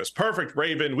Jordan Davis. Perfect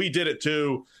Raven. We did it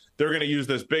too. They're going to use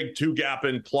this big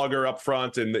two-gapping plugger up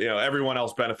front, and everyone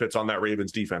else benefits on that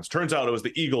Ravens defense. Turns out it was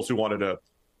the Eagles who wanted to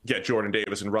get Jordan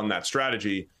Davis and run that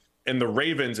strategy. And the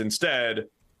Ravens instead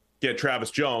get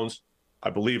Travis Jones, I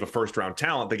believe a first-round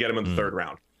talent. They get him in the third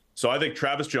round. So I think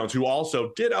Travis Jones, who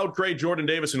also did outgrade Jordan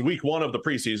Davis in week 1 of the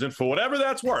preseason, for whatever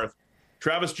that's worth,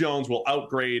 Travis Jones will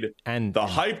outgrade the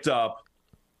hyped-up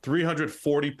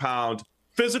 340-pound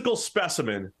physical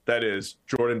specimen that is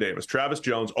Jordan Davis. Travis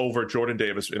Jones over Jordan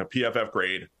Davis in a PFF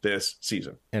grade this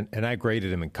season. And I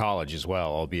graded him in college as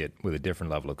well, albeit with a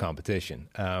different level of competition.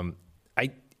 I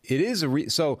think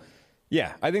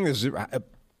this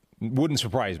wouldn't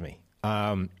surprise me.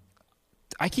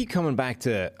 I keep coming back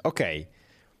to, okay,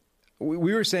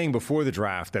 we were saying before the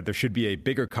draft that there should be a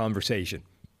bigger conversation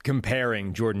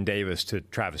comparing Jordan Davis to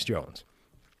Travis Jones.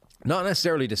 Not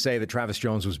necessarily to say that Travis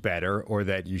Jones was better or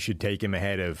that you should take him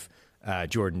ahead of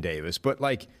Jordan Davis, but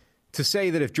like to say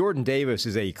that if Jordan Davis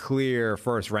is a clear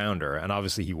first rounder, and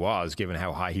obviously he was given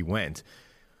how high he went,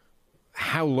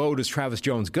 how low does Travis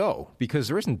Jones go? Because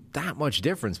there isn't that much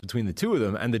difference between the two of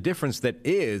them, and the difference that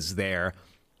is there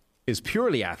is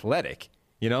purely athletic.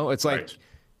 It's like right.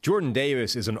 Jordan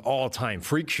Davis is an all-time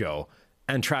freak show,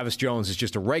 and Travis Jones is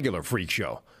just a regular freak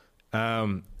show.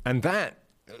 And that,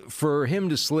 for him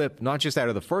to slip not just out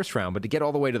of the first round, but to get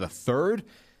all the way to the third,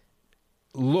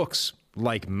 looks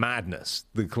like madness.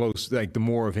 The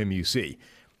more of him you see,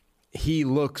 he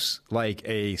looks like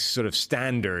a sort of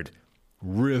standard,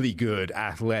 really good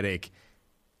athletic,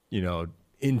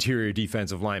 interior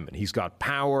defensive lineman. He's got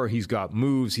power, he's got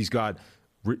moves, he's got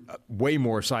way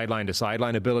more sideline to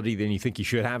sideline ability than you think he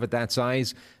should have at that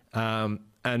size, and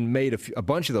made a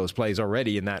bunch of those plays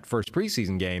already in that first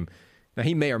preseason game. Now,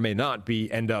 he may or may not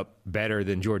end up better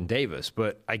than Jordan Davis,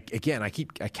 but I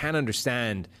can't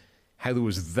understand how there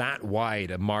was that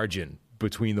wide a margin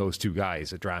between those two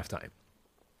guys at draft time.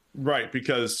 Right,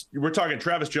 because we're talking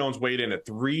Travis Jones weighed in at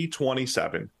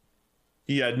 327.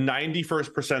 He had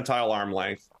 91st percentile arm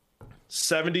length,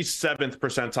 77th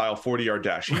percentile 40-yard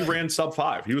dash. He ran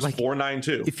sub-5. He was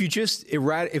 4.92. If you just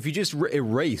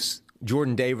erase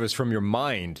Jordan Davis from your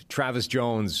mind, Travis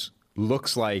Jones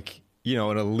looks like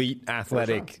an elite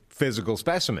athletic physical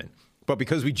specimen. But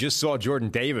because we just saw Jordan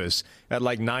Davis at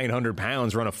like 900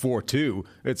 pounds run a 4.2,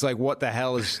 it's like, what the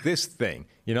hell is this thing?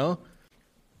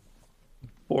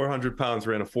 400 pounds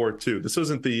ran a 4.2. This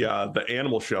isn't the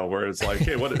animal show where it's like,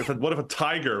 hey, what if a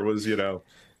tiger was,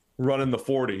 running the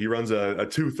 40? He runs a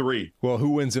 2.3. Well, who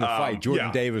wins in a fight,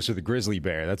 Jordan Davis or the grizzly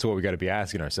bear? That's what we got to be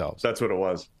asking ourselves. That's what it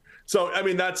was. So, I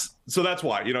mean, that's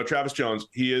why, Travis Jones,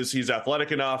 he's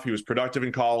athletic enough. He was productive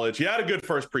in college. He had a good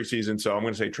first preseason. So I'm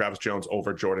going to say Travis Jones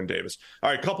over Jordan Davis. All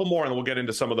right, a couple more, and then we'll get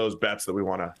into some of those bets that we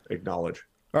want to acknowledge.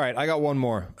 All right, I got one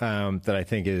more that I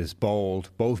think is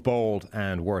both bold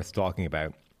and worth talking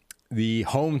about. The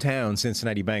hometown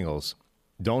Cincinnati Bengals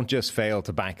don't just fail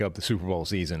to back up the Super Bowl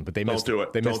season, but they miss the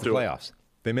playoffs.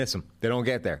 They miss them. They don't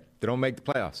get there. They don't make the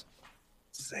playoffs.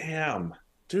 Sam.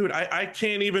 Dude, I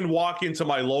can't even walk into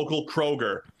my local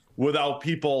Kroger without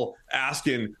people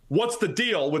asking, what's the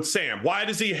deal with Sam? Why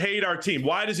does he hate our team?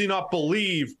 Why does he not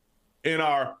believe in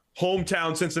our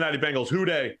hometown Cincinnati Bengals? Who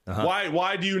dey?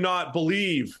 Why do you not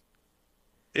believe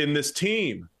in this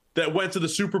team that went to the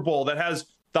Super Bowl, that has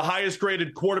the highest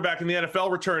graded quarterback in the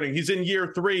NFL returning? He's in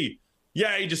year 3.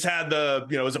 Yeah, he just had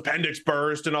his appendix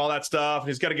burst and all that stuff.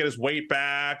 He's got to get his weight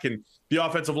back. And the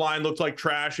offensive line looked like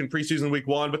trash in preseason week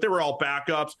 1, but they were all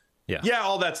backups. Yeah,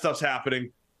 all that stuff's happening.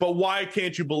 But why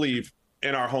can't you believe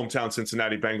in our hometown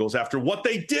Cincinnati Bengals after what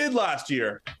they did last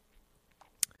year?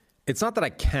 It's not that I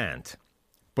can't,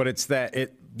 but it's that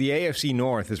the AFC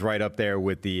North is right up there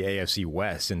with the AFC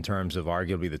West in terms of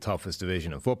arguably the toughest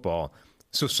division of football.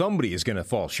 So somebody is going to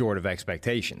fall short of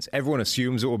expectations. Everyone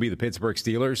assumes it will be the Pittsburgh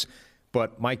Steelers,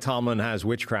 but Mike Tomlin has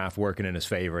witchcraft working in his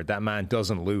favor. That man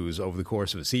doesn't lose over the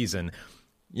course of a season.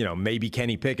 You know, maybe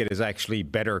Kenny Pickett is actually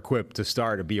better equipped to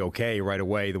start and be okay right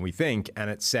away than we think. And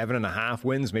at 7.5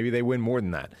 wins, maybe they win more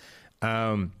than that.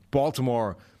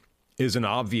 Baltimore is an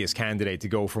obvious candidate to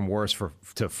go from worst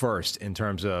to first in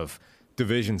terms of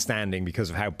division standing because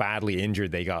of how badly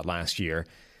injured they got last year.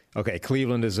 Okay,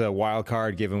 Cleveland is a wild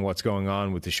card given what's going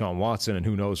on with Deshaun Watson, and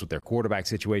who knows what their quarterback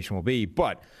situation will be.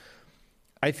 But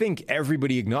I think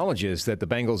everybody acknowledges that the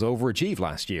Bengals overachieved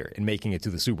last year in making it to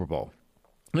the Super Bowl.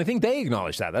 And I think they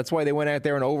acknowledge that. That's why they went out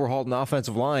there and overhauled an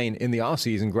offensive line in the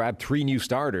offseason, grabbed 3 new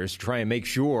starters to try and make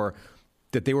sure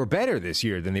that they were better this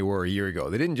year than they were a year ago.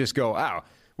 They didn't just go, oh,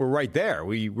 we're right there.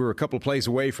 We were a couple of plays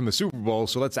away from the Super Bowl,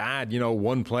 so let's add,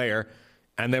 1 player.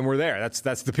 And then we're there.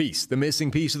 That's the piece, the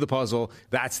missing piece of the puzzle.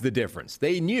 That's the difference.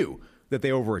 They knew that they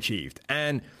overachieved.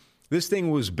 And this thing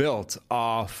was built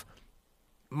off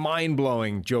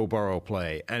mind-blowing Joe Burrow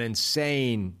play, an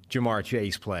insane Ja'Marr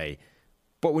Chase play.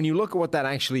 But when you look at what that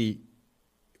actually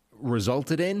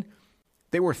resulted in,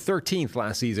 they were 13th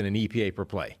last season in EPA per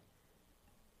play.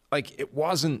 Like, it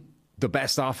wasn't the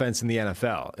best offense in the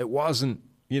NFL. It wasn't,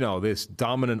 this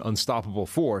dominant, unstoppable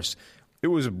force. It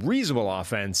was a reasonable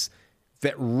offense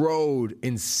that rode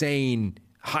insane,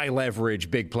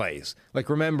 high-leverage, big plays. Like,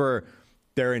 remember,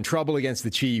 they're in trouble against the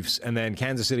Chiefs, and then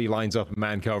Kansas City lines up in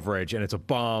man coverage, and it's a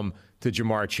bomb to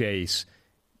Ja'Marr Chase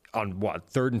on,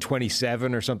 3rd and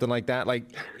 27 or something like that? Like,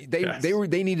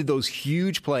 they needed those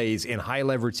huge plays in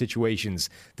high-leverage situations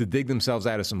to dig themselves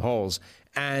out of some holes.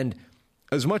 And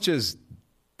as much as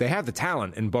they have the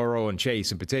talent in Burrow and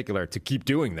Chase in particular to keep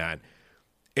doing that,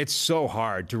 it's so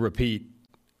hard to repeat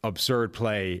absurd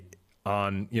play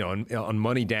on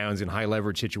money downs in high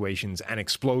leverage situations and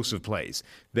explosive plays.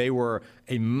 They were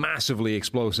a massively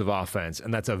explosive offense,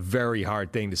 and that's a very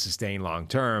hard thing to sustain long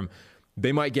term.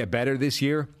 They might get better this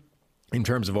year in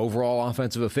terms of overall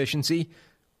offensive efficiency,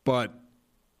 but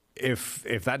if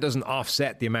that doesn't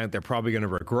offset the amount they're probably going to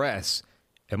regress,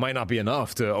 it might not be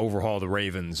enough to overhaul the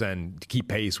Ravens and to keep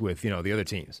pace with the other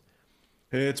teams.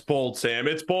 It's bold, Sam.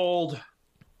 It's bold.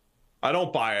 I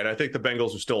don't buy it. I think the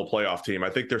Bengals are still a playoff team.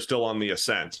 I think they're still on the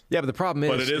ascent. Yeah, but the problem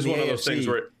is, but it is one of those things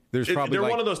where they're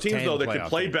one of those teams though that could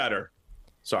play better.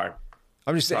 Sorry,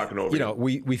 I'm just saying. Over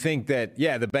we think that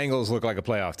the Bengals look like a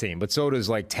playoff team, but so does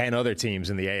like 10 other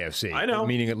teams in the AFC. I know,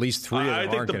 meaning at least 3 of them. I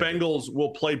think the Bengals will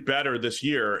play better this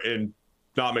year and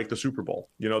not make the Super Bowl.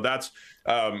 That's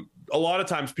a lot of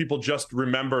times people just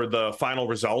remember the final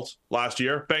result last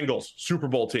year. Bengals Super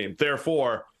Bowl team.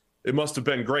 Therefore, it must have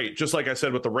been great. Just like I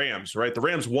said with the Rams, right? The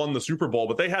Rams won the Super Bowl,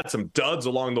 but they had some duds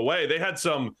along the way. They had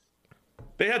some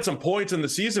points in the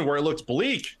season where it looked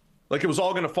bleak, like it was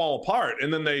all going to fall apart.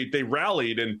 And then they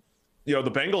rallied, and the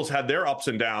Bengals had their ups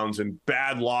and downs and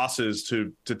bad losses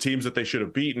to teams that they should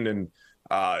have beaten, and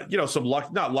some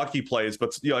not lucky plays,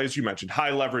 but as you mentioned, high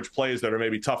leverage plays that are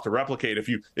maybe tough to replicate. If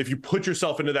you put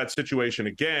yourself into that situation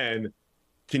again,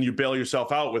 can you bail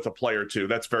yourself out with a play or two?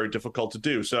 That's very difficult to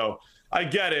do. So I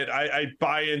get it. I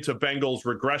buy into Bengals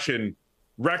regression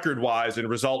record-wise and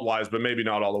result-wise, but maybe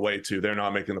not all the way to they're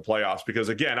not making the playoffs. Because,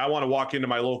 again, I want to walk into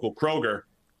my local Kroger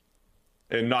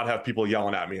and not have people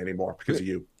yelling at me anymore because of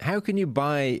you. How can you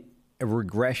buy a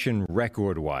regression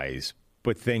record-wise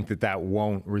but think that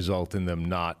won't result in them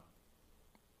not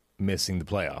missing the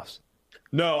playoffs?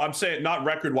 No, I'm saying not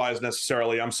record-wise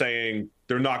necessarily. I'm saying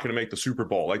they're not going to make the Super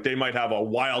Bowl. Like, they might have a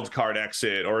wild card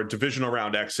exit or a divisional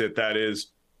round exit that is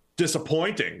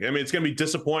disappointing. I mean, it's going to be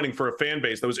disappointing for a fan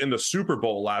base that was in the Super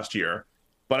Bowl last year,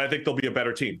 but I think they'll be a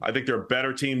better team. I think they're a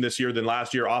better team this year than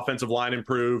last year. Offensive line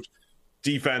improved,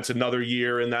 defense another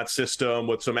year in that system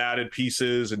with some added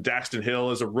pieces, and Daxton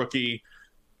Hill is a rookie.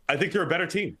 I think they're a better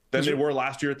team than they were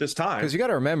last year at this time. Because you got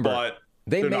to remember, but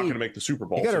they're not going to make the Super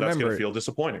Bowl, so that's going to feel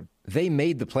disappointing. They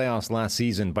made the playoffs last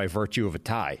season by virtue of a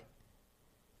tie.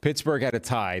 Pittsburgh had a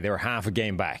tie. They were half a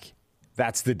game back.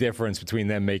 That's the difference between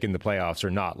them making the playoffs or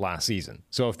not last season.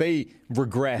 So if they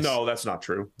regress... No, that's not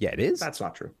true. Yeah, it is. That's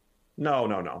not true. No.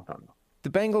 The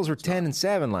Bengals were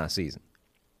 10-7 last season.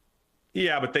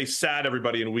 Yeah, but they sat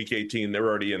everybody in Week 18. They were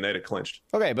already in. They'd have clinched.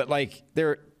 Okay, but like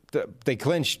they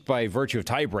clinched by virtue of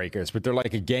tiebreakers, but they're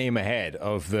like a game ahead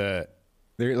of the...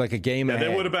 They're like a game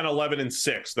ahead. They would have been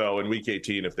 11-6, though, in Week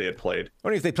 18 if they had played.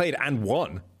 Only if they played and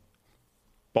won.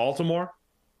 Baltimore?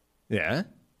 Yeah.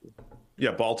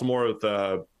 Yeah, Baltimore with,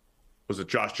 was it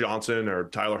Josh Johnson or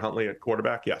Tyler Huntley at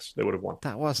quarterback? Yes, they would have won.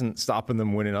 That wasn't stopping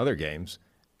them winning other games.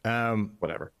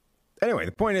 Whatever. Anyway,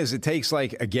 the point is it takes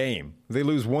like a game. They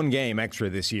lose one game extra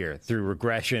this year through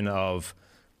regression of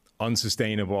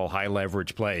unsustainable, high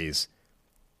leverage plays,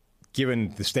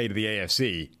 given the state of the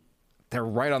AFC, they're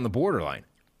right on the borderline.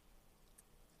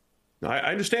 I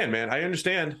understand, man. I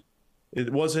understand.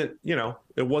 It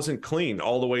wasn't clean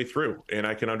all the way through, and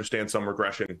I can understand some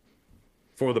regression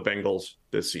for the Bengals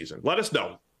this season. Let us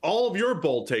know all of your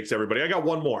bold takes, everybody. I got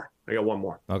one more.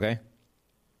 Okay.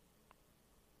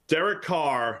 Derek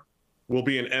Carr will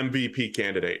be an MVP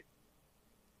candidate.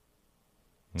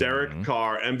 Derek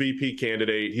Carr, MVP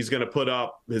candidate. He's going to put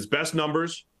up his best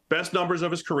numbers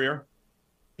of his career.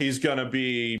 We're going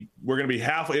to be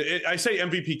halfway. I say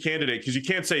MVP candidate because you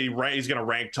can't say he's going to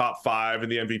rank top 5 in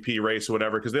the MVP race or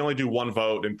whatever, because they only do one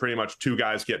vote and pretty much 2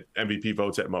 guys get MVP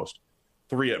votes at most.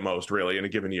 3 at most, really, in a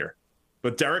given year.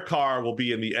 But Derek Carr will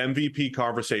be in the MVP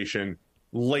conversation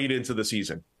late into the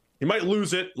season. He might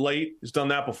lose it late. He's done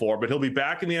that before, but he'll be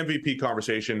back in the MVP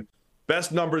conversation.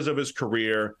 Best numbers of his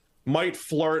career. Might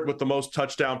flirt with the most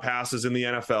touchdown passes in the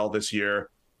NFL this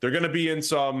year. They're going to be in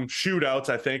some shootouts,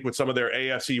 I think, with some of their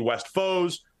AFC West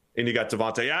foes. And you got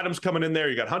Devontae Adams coming in there.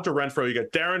 You got Hunter Renfrow. You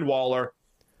got Darren Waller.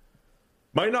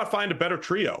 Might not find a better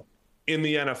trio in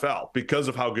the NFL because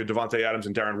of how good Devontae Adams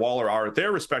and Darren Waller are at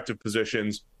their respective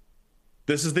positions.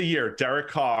 This is the year Derek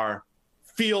Carr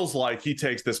feels like he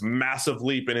takes this massive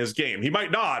leap in his game. He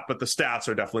might not, but the stats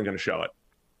are definitely going to show it.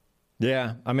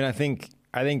 Yeah, I mean, I think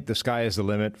the sky is the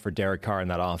limit for Derek Carr in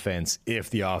that offense if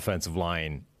the offensive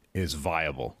line is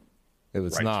viable. If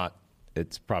it's not,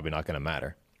 it's probably not going to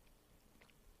matter.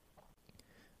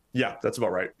 Yeah, that's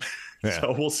about right. Yeah.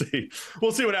 So we'll see.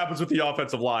 We'll see what happens with the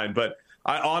offensive line. But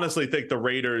I honestly think the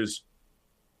Raiders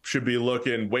should be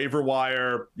looking waiver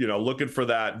wire, looking for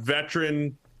that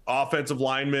veteran offensive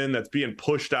lineman that's being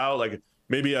pushed out, like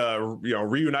maybe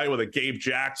reunite with a Gabe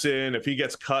Jackson if he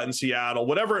gets cut in Seattle,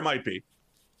 whatever it might be.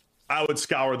 I would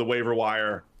scour the waiver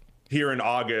wire here in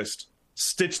August,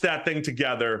 stitch that thing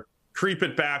together, creep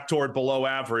it back toward below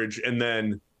average, and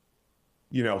then,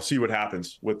 see what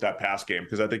happens with that pass game,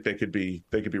 because I think they could be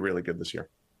really good this year.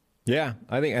 Yeah,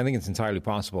 I think it's entirely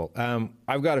possible.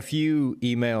 I've got a few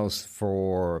emails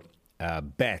for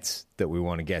bets that we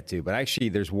want to get to, but actually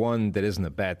there's one that isn't a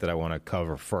bet that I want to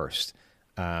cover first.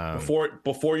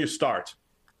 Before you start,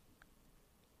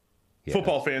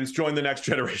 football fans, join the next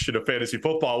generation of fantasy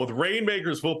football with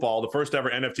Rainmakers Football, the first ever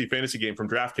NFT fantasy game from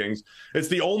DraftKings. It's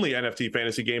the only NFT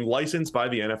fantasy game licensed by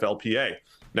the NFLPA.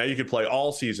 Now you can play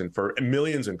all season for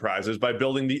millions in prizes by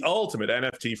building the ultimate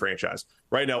NFT franchise.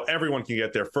 Right now, everyone can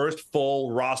get their first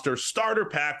full roster starter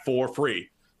pack for free.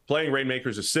 Playing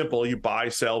Rainmakers is simple. You buy,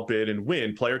 sell, bid, and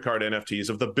win player card NFTs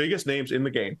of the biggest names in the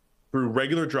game through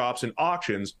regular drops and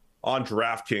auctions on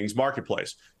DraftKings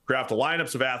Marketplace. Craft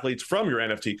lineups of athletes from your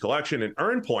NFT collection and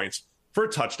earn points for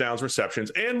touchdowns,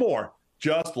 receptions, and more,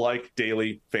 just like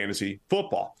daily fantasy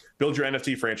football. Build your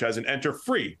NFT franchise and enter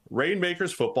free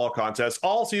Rainmakers football contests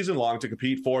all season long to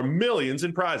compete for millions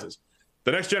in prizes.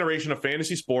 The next generation of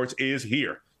fantasy sports is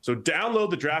here. So download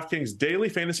the DraftKings Daily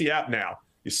Fantasy app now.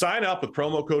 You sign up with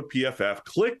promo code PFF,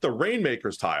 click the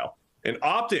Rainmakers tile, and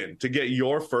opt in to get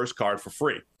your first card for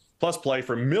free. Plus, play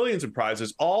for millions in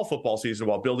prizes all football season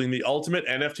while building the ultimate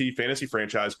NFT fantasy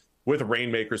franchise with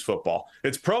Rainmakers Football.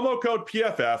 It's promo code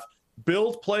PFF,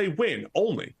 build, play, win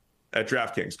only at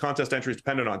DraftKings. Contest entries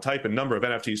dependent on type and number of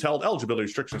NFTs held. Eligibility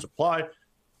restrictions apply.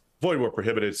 Void where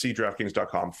prohibited. See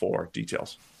DraftKings.com for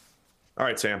details. All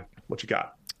right, Sam, what you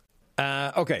got?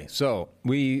 Okay, so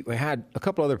we had a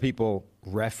couple other people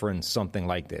reference something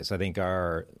like this. I think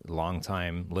our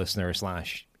longtime listener /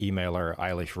 emailer,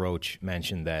 Eilish Roach,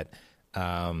 mentioned that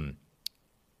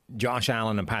Josh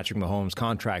Allen and Patrick Mahomes'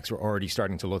 contracts were already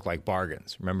starting to look like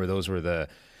bargains. Remember, those were the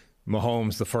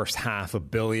first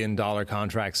 $500 million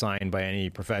contract signed by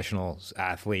any professional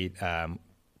athlete.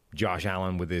 Josh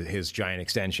Allen with his giant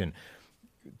extension.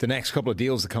 The next couple of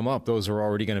deals that come up, those are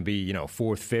already going to be,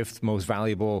 fourth, fifth most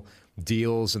valuable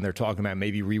deals, and they're talking about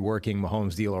maybe reworking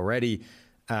Mahomes' deal already.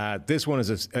 This one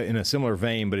is in a similar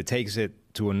vein, but it takes it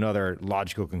to another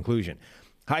logical conclusion.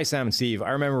 Hi, Sam and Steve.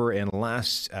 I remember in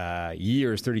last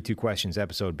year's 32 Questions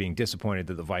episode being disappointed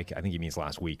that I think he means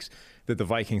last week's, that the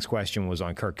Vikings question was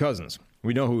on Kirk Cousins.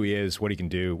 We know who he is, what he can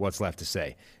do, what's left to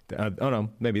say.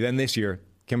 Maybe then this year,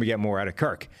 can we get more out of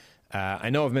Kirk? I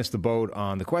know I've missed the boat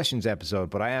on the questions episode,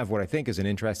 but I have what I think is an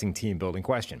interesting team-building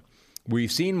question.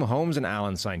 We've seen Mahomes and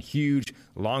Allen sign huge,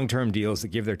 long-term deals that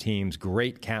give their teams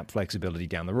great cap flexibility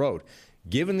down the road.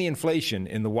 Given the inflation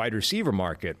in the wide receiver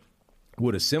market,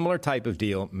 would a similar type of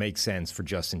deal make sense for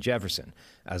Justin Jefferson?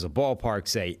 As a ballpark,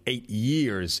 say, 8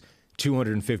 years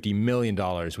 $250 million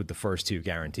with the first two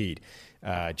guaranteed.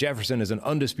 Jefferson is an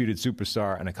undisputed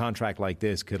superstar, and a contract like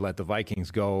this could let the Vikings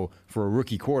go for a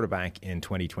rookie quarterback in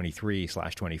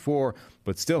 2023/24,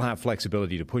 but still have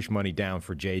flexibility to push money down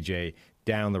for JJ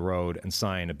down the road and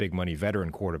sign a big money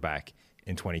veteran quarterback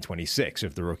in 2026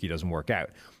 if the rookie doesn't work out,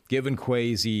 giving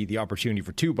Kwesi the opportunity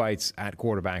for 2 bites at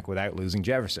quarterback without losing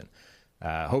Jefferson.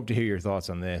 Hope to hear your thoughts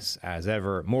on this. As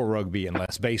ever, more rugby and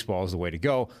less baseball is the way to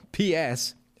go.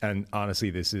 P.S., and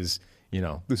honestly, this is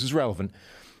relevant.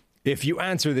 If you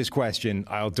answer this question,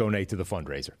 I'll donate to the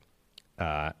fundraiser.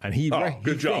 And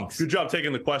good job. Thinks, good job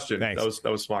taking the question. Thanks.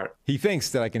 That was smart. He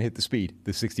thinks that I can hit the speed,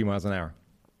 the 60 miles an hour.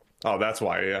 Oh, that's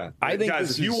why. Yeah. I think,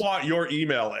 guys, if you want your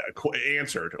email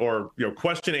answered or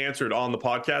question answered on the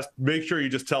podcast, make sure you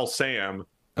just tell Sam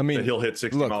that he'll hit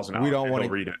 60 miles an hour. We don't want to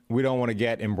read it. We don't want to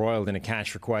get embroiled in a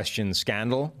cash for questions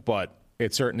scandal, but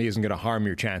it certainly isn't going to harm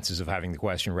your chances of having the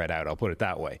question read out. I'll put it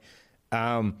that way.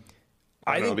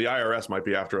 I think the IRS might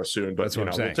be after us soon, but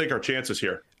we'll take our chances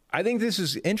here. I think this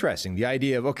is interesting. The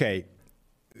idea of,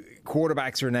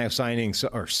 quarterbacks are now signing,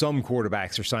 or some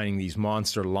quarterbacks are signing these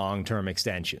monster long-term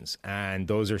extensions, and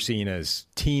those are seen as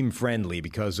team-friendly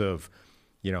because of,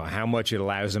 how much it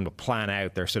allows them to plan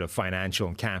out their sort of financial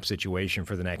and cap situation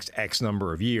for the next X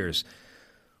number of years.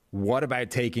 What about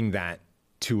taking that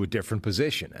to a different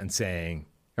position and saying,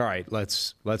 all right,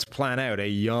 let's plan out a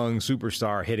young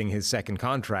superstar hitting his second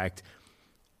contract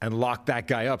and lock that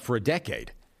guy up for a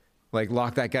decade.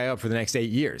 Lock that guy up for the next 8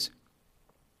 years.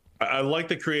 I like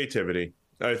the creativity.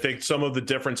 I think some of the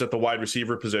difference at the wide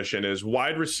receiver position is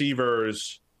wide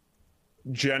receivers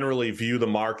generally view the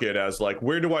market as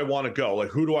where do I want to go?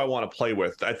 Who do I want to play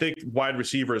with? I think wide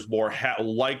receivers more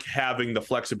like having the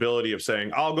flexibility of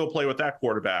saying, I'll go play with that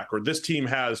quarterback, or this team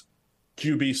has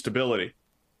QB stability.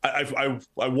 I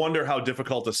wonder how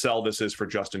difficult to sell this is for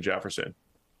Justin Jefferson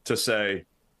to say,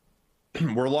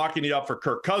 we're locking you up for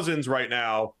Kirk Cousins right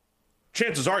now.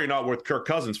 Chances are you're not with Kirk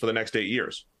Cousins for the next 8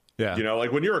 years. Yeah.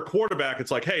 When you're a quarterback,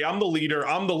 it's hey, I'm the leader.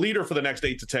 I'm the leader for the next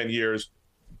 8 to 10 years.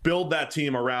 Build that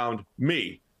team around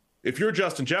me. If you're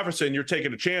Justin Jefferson, you're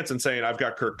taking a chance and saying, I've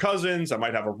got Kirk Cousins. I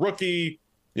might have a rookie.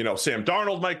 Sam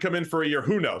Darnold might come in for a year.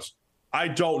 Who knows? I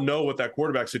don't know what that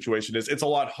quarterback situation is. It's a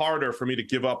lot harder for me to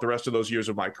give up the rest of those years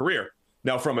of my career.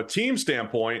 Now, from a team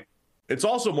standpoint, it's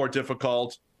also more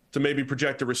difficult to maybe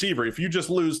project a receiver. If you just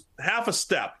lose half a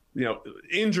step,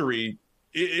 injuries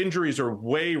are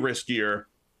way riskier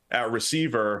at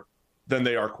receiver than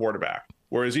they are quarterback.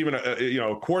 Whereas even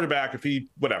a quarterback, if he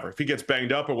gets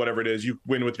banged up or whatever it is, you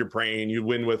win with your brain, you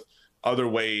win with other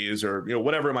ways, or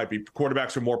whatever it might be.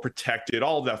 Quarterbacks are more protected,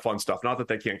 all of that fun stuff. Not that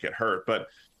they can't get hurt, but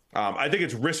I think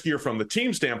it's riskier from the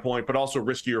team standpoint, but also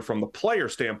riskier from the player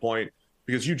standpoint,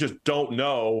 because you just don't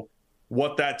know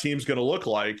what that team's going to look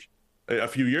like a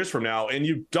few years from now, and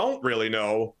you don't really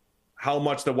know how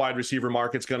much the wide receiver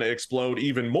market's going to explode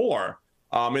even more.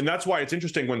 And that's why it's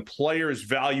interesting when players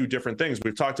value different things.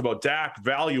 We've talked about Dak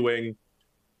valuing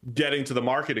getting to the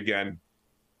market again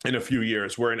in a few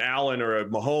years, where an Allen or a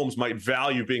Mahomes might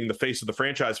value being the face of the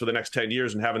franchise for the next 10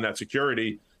 years and having that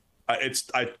security.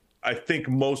 I think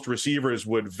most receivers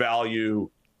would value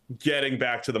getting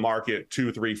back to the market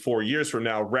 2, 3, 4 years from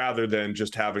now, rather than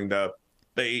just having the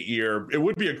 8-year. It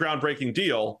would be a groundbreaking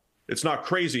deal. It's not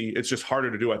crazy. It's just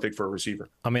harder to do, I think, for a receiver.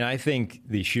 I think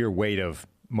the sheer weight of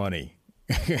money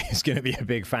is going to be a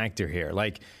big factor here.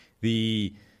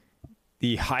 The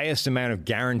highest amount of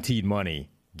guaranteed money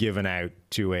given out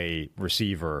to a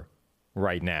receiver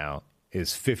right now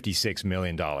is $56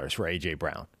 million for A.J.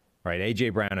 Brown. Right, A.J.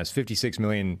 Brown has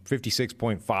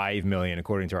 $56.5 million,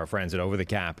 according to our friends at Over the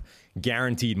Cap,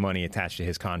 guaranteed money attached to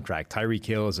his contract. Tyreek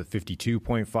Hill is at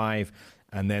 52.5,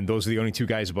 and then those are the only two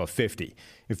guys above 50.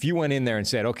 If you went in there and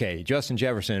said, okay, Justin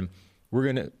Jefferson,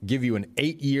 we're going to give you an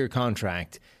 8-year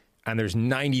contract, and there's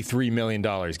 $93 million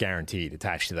guaranteed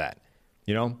attached to that.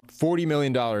 $40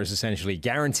 million essentially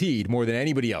guaranteed, more than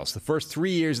anybody else. The first 3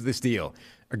 years of this deal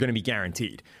are going to be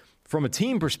guaranteed. From a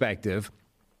team perspective,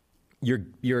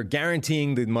 you're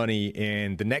guaranteeing the money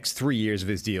in the next 3 years of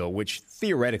his deal, which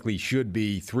theoretically should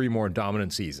be 3 more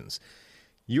dominant seasons.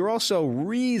 You're also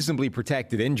reasonably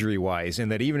protected injury-wise in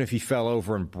that even if he fell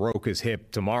over and broke his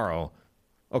hip tomorrow,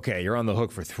 okay, you're on the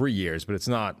hook for 3 years, but it's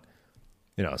not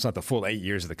the full 8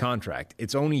 years of the contract.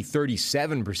 It's only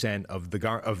 37% of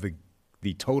the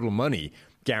total money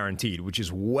guaranteed, which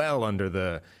is well under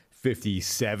the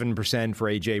 57% for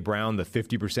A.J. Brown, the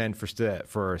 50%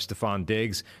 for Stephon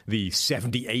Diggs, the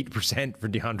 78% for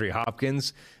DeAndre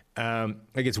Hopkins.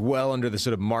 It's well under the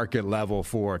sort of market level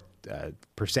for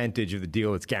percentage of the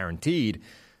deal that's guaranteed,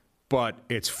 but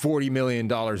it's $40 million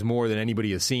more than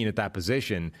anybody has seen at that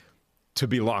position. to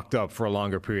be locked up for a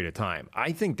longer period of time.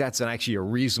 I think that's actually a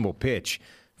reasonable pitch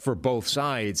for both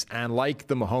sides. And like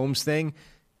the Mahomes thing,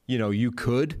 you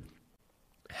could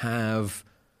have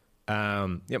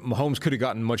Mahomes could have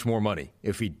gotten much more money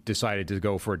if he decided to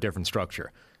go for a different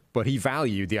structure. But he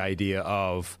valued the idea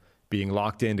of being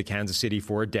locked into Kansas City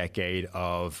for a decade,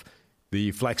 of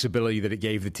the flexibility that it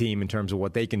gave the team in terms of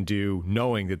what they can do,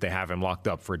 knowing that they have him locked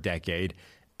up for a decade.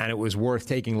 And it was worth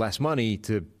taking less money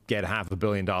to get $500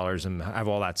 million and have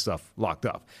all that stuff locked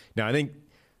up. Now, I think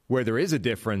where there is a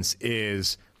difference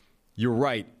is, you're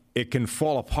right, it can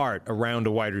fall apart around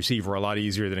a wide receiver a lot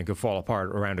easier than it could fall apart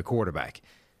around a quarterback.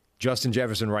 Justin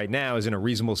Jefferson right now is in a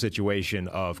reasonable situation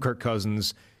of Kirk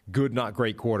Cousins, good, not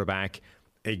great quarterback,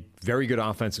 a very good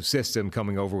offensive system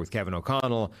coming over with Kevin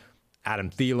O'Connell.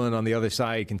 Adam Thielen on the other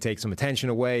side can take some attention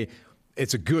away.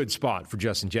 It's a good spot for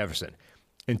Justin Jefferson.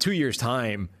 In 2 years'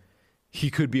 time, he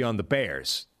could be on the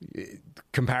Bears,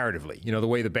 comparatively. The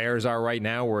way the Bears are right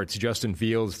now, where it's Justin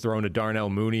Fields throwing to Darnell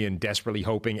Mooney and desperately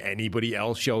hoping anybody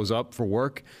else shows up for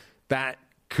work. That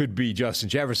could be Justin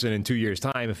Jefferson in 2 years'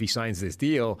 time if he signs this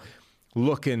deal,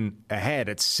 looking ahead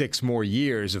at 6 more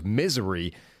years of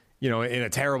misery, in a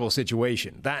terrible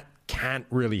situation. That can't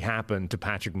really happen to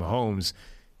Patrick Mahomes,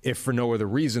 if for no other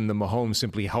reason than Mahomes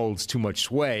simply holds too much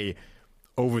sway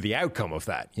over the outcome of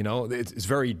that. It's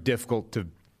very difficult to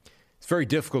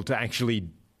actually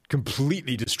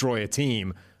completely destroy a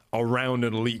team around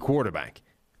an elite quarterback.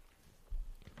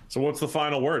 So what's the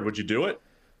final word? Would you do it?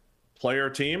 Player,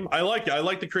 team? I like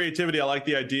the creativity. I like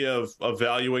the idea of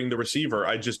valuing the receiver.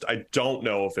 I don't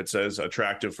know if it's as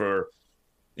attractive for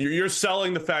you're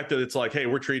selling the fact that it's like, hey,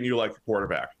 we're treating you like a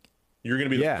quarterback. You're going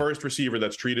to be the first receiver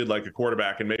that's treated like a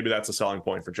quarterback, and maybe that's a selling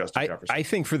point for Justin Jefferson. I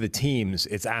think for the teams,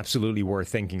 it's absolutely worth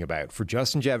thinking about. For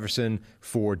Justin Jefferson,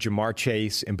 for Jamar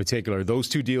Chase in particular, those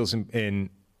two deals in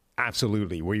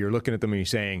absolutely, where you're looking at them and you're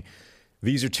saying,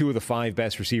 these are 2 of the 5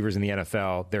 best receivers in the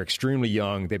NFL. They're extremely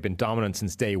young. They've been dominant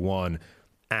since day one,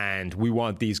 and we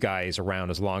want these guys around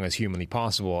as long as humanly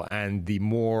possible. And the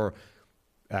more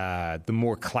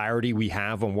clarity we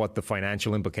have on what the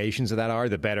financial implications of that are,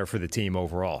 the better for the team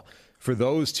overall. For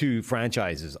those 2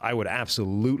 franchises, I would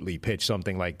absolutely pitch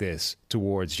something like this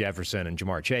towards Jefferson and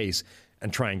Jamar Chase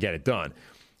and try and get it done.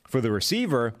 For the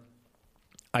receiver,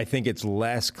 I think it's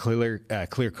less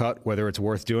clear-cut whether it's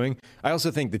worth doing. I also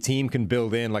think the team can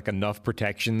build in enough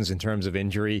protections in terms of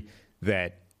injury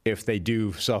that if they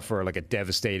do suffer a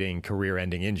devastating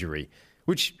career-ending injury,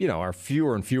 which are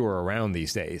fewer and fewer around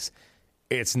these days,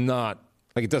 it's not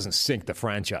it doesn't sink the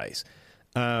franchise.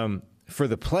 For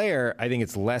the player, I think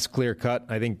it's less clear-cut.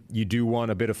 I think you do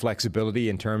want a bit of flexibility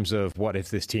in terms of what if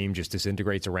this team just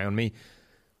disintegrates around me.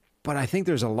 But I think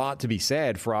there's a lot to be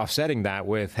said for offsetting that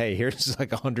with, hey, here's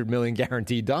 $100 million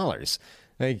guaranteed dollars.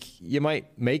 You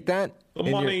might make that. The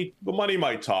money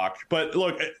might talk. But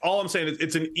look, all I'm saying is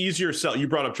it's an easier sell. You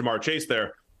brought up Jamar Chase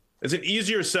there. It's an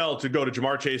easier sell to go to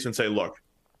Jamar Chase and say, look,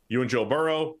 you and Joe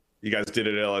Burrow, you guys did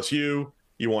it at LSU.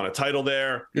 You want a title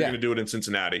there. You're going to do it in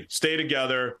Cincinnati. Stay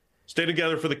together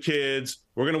for the kids.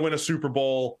 We're going to win a Super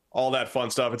Bowl, all that fun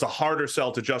stuff. It's a harder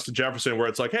sell to Justin Jefferson where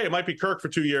it's like, hey, it might be Kirk for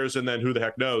 2 years and then who the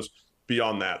heck knows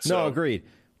beyond that. So no, agreed.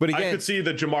 But again, I could see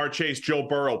the Jamar Chase, Joe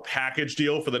Burrow package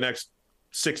deal for the next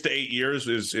 6 to 8 years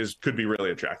could be really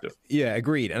attractive. Yeah,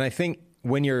 agreed. And I think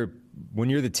when you're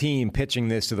the team pitching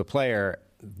this to the player,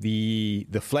 the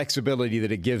flexibility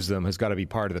that it gives them has got to be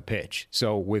part of the pitch.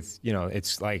 So with,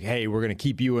 it's like, hey, we're going to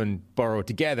keep you and Burrow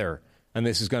together, and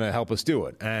this is going to help us do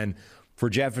it. And for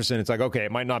Jefferson, it's like, okay,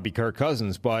 it might not be Kirk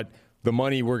Cousins, but the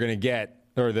money we're going to get,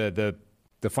 or the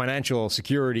financial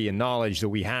security and knowledge that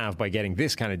we have by getting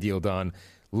this kind of deal done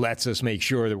lets us make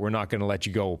sure that we're not going to let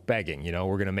you go begging.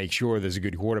 We're going to make sure there's a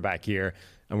good quarterback here,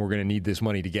 and we're going to need this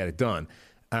money to get it done.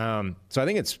 So I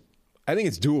think it's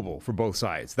doable for both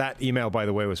sides. That email, by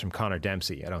the way, was from Connor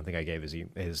Dempsey. I don't think I gave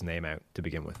his name out to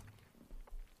begin with.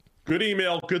 Good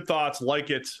email, good thoughts,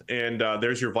 like it. And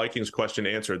there's your Vikings question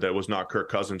answered that was not Kirk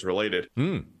Cousins related.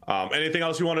 Anything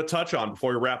else you want to touch on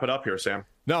before we wrap it up here, Sam?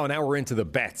 No, now we're into the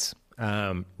bets.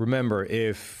 Remember,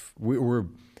 if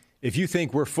you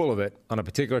think we're full of it on a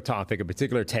particular topic, a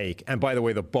particular take, and by the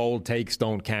way, the bold takes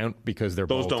don't count because they're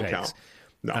bold takes. Those don't count.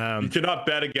 No, you cannot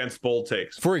bet against bold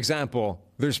takes. For example,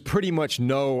 there's pretty much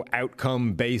no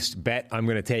outcome-based bet I'm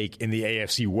going to take in the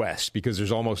AFC West because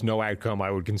there's almost no outcome I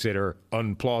would consider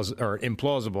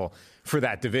implausible for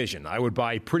that division. I would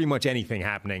buy pretty much anything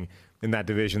happening in that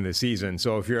division this season.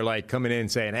 So if you're coming in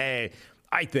saying, hey,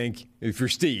 I think, if you're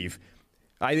Steve,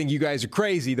 I think you guys are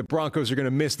crazy, the Broncos are going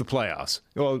to miss the playoffs.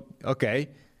 Well, okay,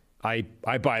 I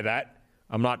buy that.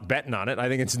 I'm not betting on it. I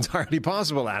think it's entirely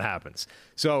possible that happens.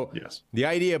 So Yes. The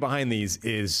idea behind these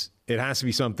is it has to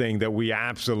be something that we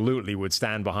absolutely would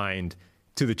stand behind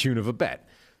to the tune of a bet.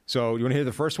 So you want to hear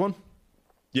the first one?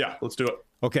 Yeah, let's do it.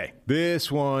 Okay,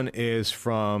 this one is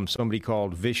from somebody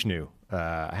called Vishnu.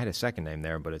 I had a second name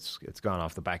there, but it's gone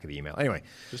off the back of the email. Anyway.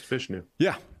 Just Vishnu.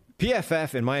 Yeah.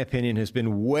 PFF, in my opinion, has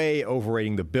been way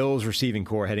overrating the Bills' receiving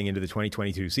core heading into the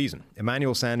 2022 season.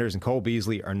 Emmanuel Sanders and Cole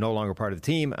Beasley are no longer part of the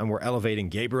team, and we're elevating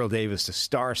Gabriel Davis to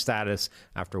star status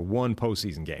after one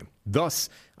postseason game. Thus,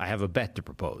 I have a bet to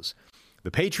propose. The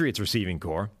Patriots' receiving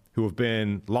core, who have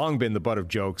long been the butt of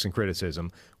jokes and criticism,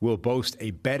 will boast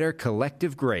a better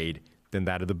collective grade than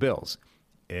that of the Bills.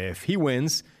 If he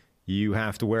wins, we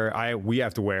have to wear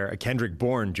a Kendrick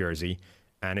Bourne jersey,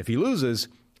 and if he loses,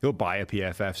 he'll buy a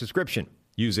PFF subscription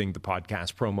using the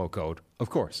podcast promo code, of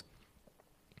course.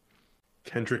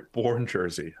 Kendrick Bourne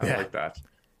jersey. I like that.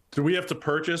 Do we have to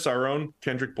purchase our own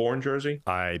Kendrick Bourne jersey?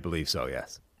 I believe so,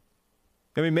 yes.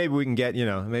 I mean, maybe we can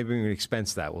maybe we can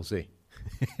expense that. We'll see.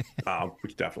 We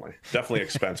could definitely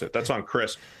expense it. That's on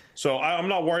Chris. So I'm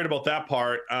not worried about that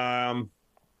part.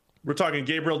 We're talking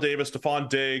Gabriel Davis, Stephon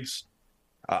Diggs.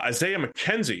 Isaiah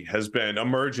McKenzie has been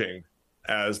emerging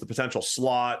as the potential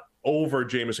slot over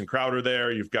Jamison Crowder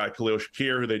there. You've got Khalil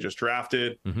Shakir, who they just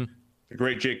drafted. Mm-hmm. The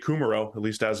great Jake Kumaro, at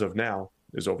least as of now,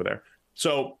 is over there.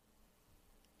 So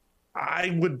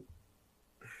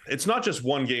it's not just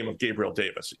one game of Gabriel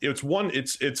Davis.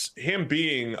 It's him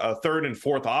being a third and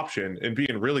fourth option and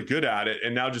being really good at it,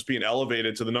 and now just being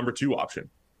elevated to the number 2 option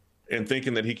and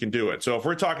thinking that he can do it. So if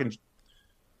we're talking,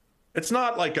 it's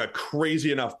not like a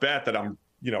crazy enough bet that I'm,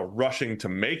 rushing to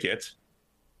make it.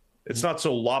 It's not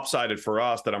so lopsided for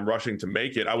us that I'm rushing to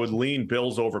make it. I would lean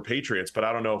Bills over Patriots, but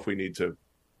I don't know if we need to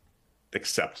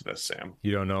accept this, Sam.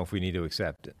 You don't know if we need to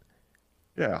accept it.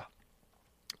 Yeah.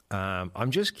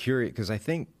 I'm just curious because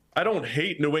I don't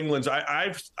hate New England's.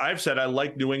 I've said I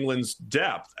like New England's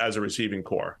depth as a receiving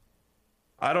core.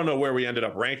 I don't know where we ended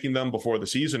up ranking them before the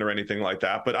season or anything like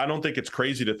that, but I don't think it's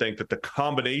crazy to think that the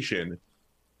combination,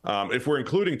 if we're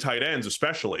including tight ends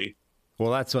especially,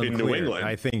 well, that's unclear. In New England.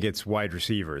 I think it's wide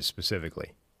receivers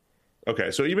specifically. Okay,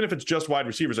 so even if it's just wide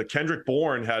receivers, like Kendrick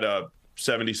Bourne had a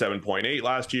 77.8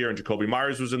 last year, and Jacoby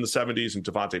Myers was in the 70s, and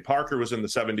Devontae Parker was in the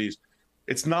 70s.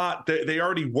 It's not, they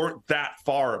already weren't that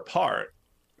far apart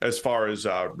as far as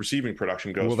receiving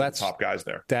production goes. Well, that's the top guys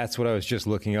there. That's what I was just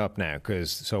looking up now,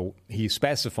 so he's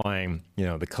specifying,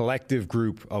 the collective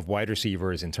group of wide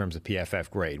receivers in terms of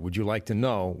PFF grade. Would you like to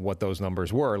know what those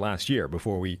numbers were last year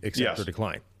before we accept or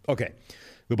decline? Okay.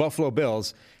 The Buffalo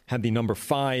Bills had the number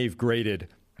 5 graded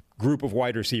group of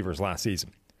wide receivers last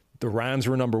season. The Rams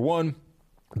were number 1.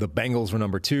 The Bengals were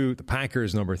number 2. The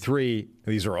Packers number 3.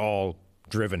 These are all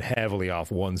driven heavily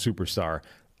off one superstar.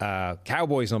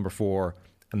 Cowboys number 4.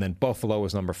 And then Buffalo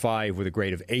was number 5 with a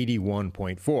grade of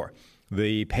 81.4.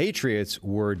 The Patriots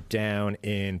were down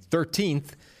in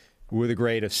 13th with a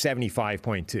grade of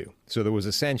 75.2. So there was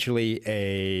essentially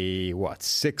a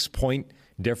 6-point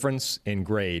difference in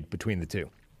grade between the two.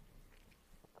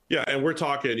 Yeah, and we're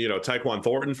talking, Tyquan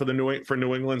Thornton for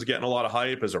New England's getting a lot of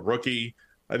hype as a rookie.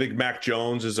 I think Mac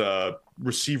Jones is a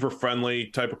receiver-friendly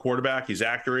type of quarterback. He's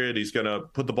accurate. He's going to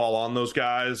put the ball on those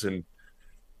guys, and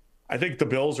I think the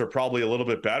Bills are probably a little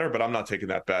bit better, but I'm not taking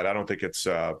that bet. I don't think it's.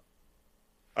 I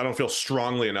don't feel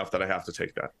strongly enough that I have to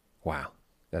take that. Wow,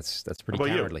 that's pretty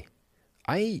cowardly.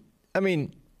 I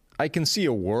mean, I can see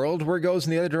a world where it goes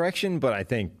in the other direction, but I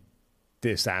think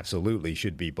this absolutely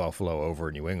should be Buffalo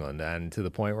over New England, and to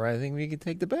the point where I think we could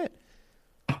take the bet.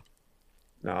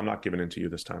 No, I'm not giving in to you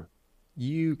this time.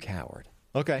 You coward.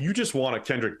 Okay. You just want a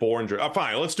Kendrick Bourne jersey.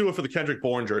 Fine, let's do it for the Kendrick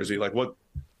Bourne jersey. Like, what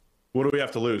do we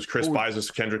have to lose? Chris buys us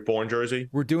a Kendrick Bourne jersey?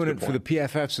 We're doing it for the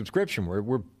PFF subscription.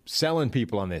 We're selling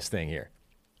people on this thing here.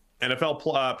 NFL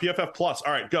PFF Plus.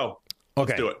 All right, go.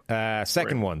 Let's do it.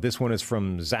 Second one. This one is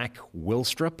from Zach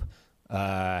Wilstrup.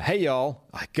 Hey, y'all.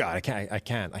 Oh, God, I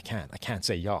can't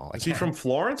say y'all. Is he from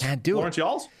Florence? Can't do Florence it.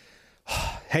 Y'alls?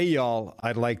 Hey, y'all.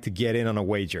 I'd like to get in on a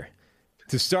wager.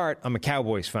 To start, I'm a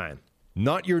Cowboys fan.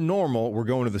 Not your normal, we're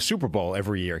going to the Super Bowl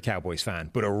every year Cowboys fan,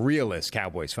 but a realist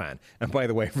Cowboys fan. And by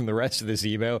the way, from the rest of this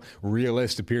email,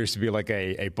 realist appears to be like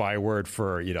a byword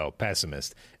for,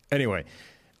 pessimist. Anyway,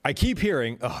 I keep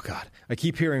hearing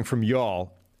from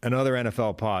y'all and other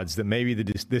NFL pods that maybe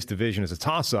this division is a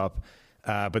toss-up,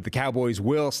 but the Cowboys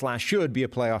will/should be a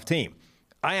playoff team.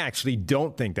 I actually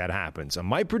don't think that happens. And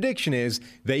my prediction is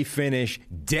they finish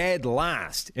dead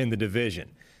last in the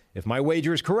division. If my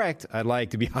wager is correct, I'd like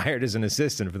to be hired as an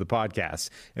assistant for the podcast.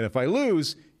 And if I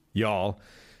lose, y'all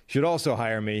should also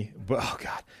hire me. But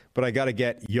I got to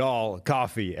get y'all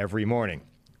coffee every morning.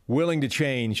 willing to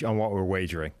change on what we're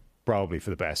wagering. Probably for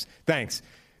the best. Thanks.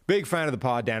 Big fan of the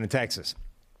pod down in Texas.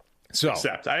 So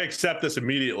I accept this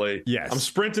immediately. Yes. I'm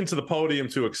sprinting to the podium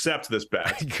to accept this bet.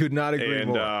 I could not agree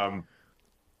more.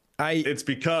 It's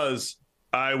because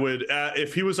I would,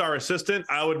 if he was our assistant,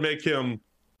 I would make him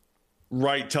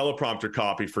write teleprompter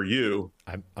copy for you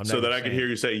so that I could hear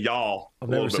you say y'all. I'm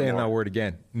never saying that word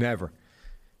again. Never.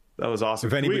 That was awesome.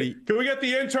 If anybody, can we get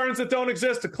the interns that don't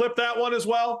exist to clip that one as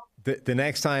well? The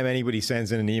next time anybody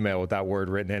sends in an email with that word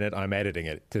written in it, I'm editing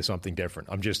it to something different.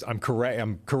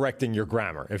 I'm correcting your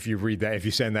grammar if you read that, if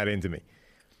you send that in to me.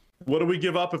 What do we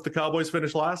give up if the Cowboys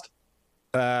finish last?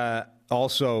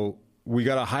 Also, we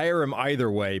got to hire him either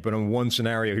way, but in one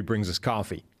scenario, he brings us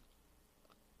coffee.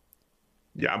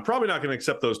 Yeah, I'm probably not going to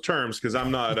accept those terms because I'm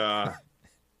not. I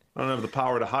don't have the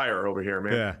power to hire over here,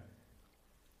 man. Yeah.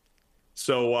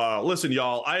 So listen,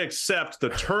 y'all. I accept the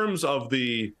terms of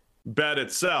the bet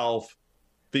itself.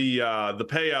 The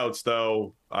payouts,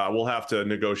 though, we'll have to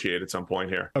negotiate at some point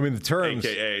here. I mean, the terms,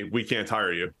 AKA, we can't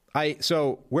hire you.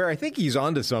 So where I think he's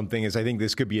onto something is I think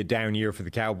this could be a down year for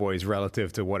the Cowboys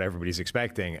relative to what everybody's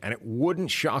expecting, and it wouldn't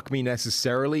shock me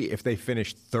necessarily if they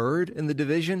finished third in the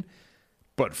division,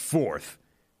 but fourth.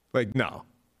 Like, no.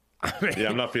 I mean, yeah,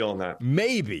 I'm not feeling that.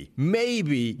 Maybe,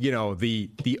 the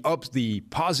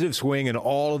positive swing and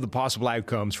all of the possible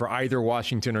outcomes for either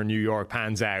Washington or New York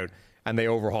pans out and they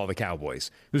overhaul the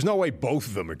Cowboys. There's no way both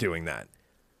of them are doing that.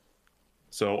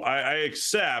 So I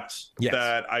accept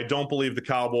that I don't believe the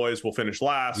Cowboys will finish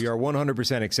last. We are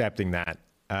 100% accepting that.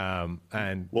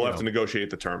 And we'll have to negotiate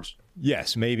the terms.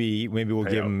 Yes, maybe we'll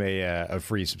give them a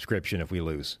free subscription if we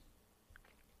lose.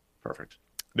 Perfect.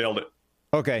 Nailed it.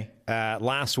 Okay,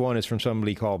 last one is from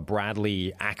somebody called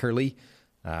Bradley Ackerley.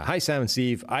 Hi, Sam and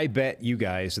Steve. I bet you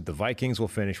guys that the Vikings will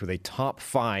finish with a top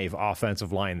 5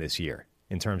 offensive line this year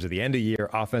in terms of the end-of-year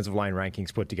offensive line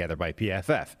rankings put together by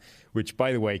PFF, which,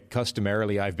 by the way,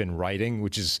 customarily I've been writing,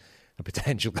 which is a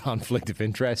potential conflict of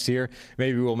interest here.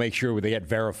 Maybe we'll make sure they get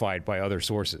verified by other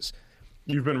sources.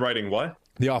 You've been writing what?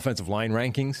 The offensive line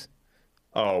rankings.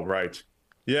 Oh, right.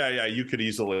 Yeah, you could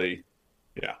easily...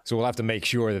 Yeah. So we'll have to make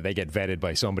sure that they get vetted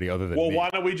by somebody other than me. Well, why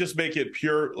don't we just make it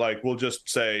pure? Like, we'll just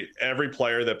say every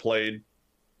player that played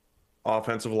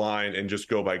offensive line and just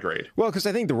go by grade. Well, because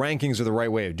I think the rankings are the right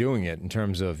way of doing it in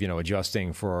terms of,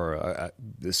 adjusting for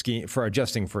the scheme,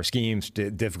 adjusting for schemes,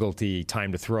 difficulty,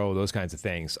 time to throw, those kinds of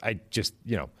things. I just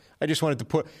wanted to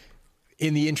put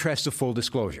in the interest of full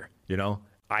disclosure,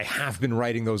 I have been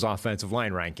writing those offensive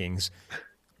line rankings.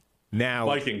 Now,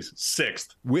 Vikings,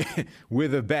 6th.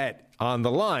 With a bet on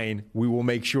the line, we will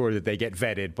make sure that they get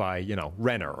vetted by,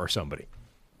 Renner or somebody.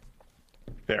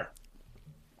 Fair.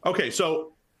 Okay,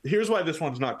 so here's why this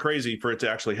one's not crazy for it to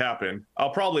actually happen.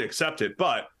 I'll probably accept it,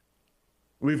 but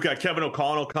we've got Kevin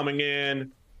O'Connell coming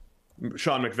in,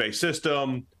 Sean McVay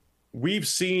system. We've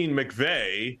seen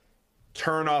McVay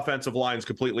turn offensive lines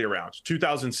completely around.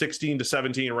 2016 to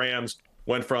 17 Rams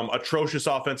went from atrocious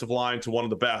offensive line to one of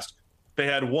the best. They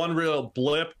had one real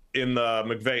blip in the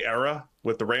McVay era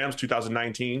with the Rams,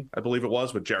 2019, I believe it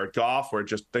was, with Jared Goff, where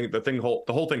the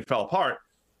whole thing fell apart.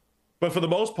 But for the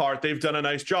most part, they've done a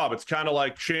nice job. It's kind of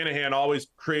like Shanahan always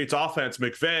creates offense,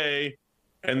 McVay,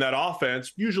 and that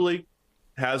offense usually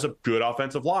has a good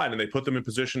offensive line, and they put them in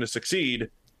position to succeed.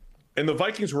 And the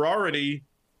Vikings were already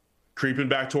creeping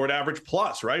back toward average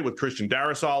plus, right? With Christian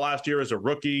Darrisaw last year as a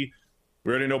rookie.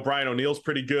 We already know Brian O'Neill's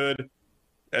pretty good.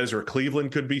 Ezra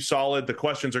Cleveland could be solid. The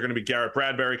questions are going to be Garrett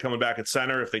Bradbury coming back at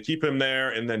center if they keep him there,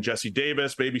 and then Jesse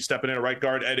Davis maybe stepping in at right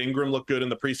guard. Ed Ingram looked good in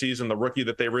the preseason, the rookie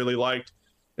that they really liked.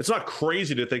 It's not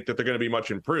crazy to think that they're going to be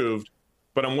much improved,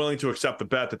 but I'm willing to accept the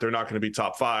bet that they're not going to be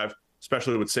top 5,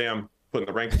 especially with Sam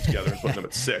putting the rankings together and putting them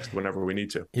at 6th whenever we need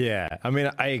to. Yeah, I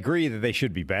mean, I agree that they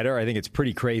should be better. I think it's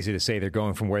pretty crazy to say they're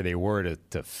going from where they were to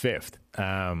 5th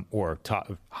or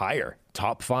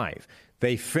top 5.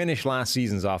 They finished last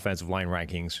season's offensive line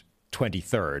rankings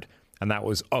 23rd, and that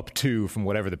was up 2 from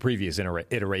whatever the previous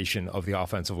iteration of the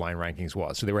offensive line rankings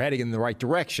was. So they were heading in the right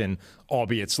direction,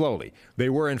 albeit slowly. They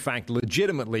were, in fact,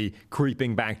 legitimately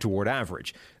creeping back toward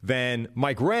average. Then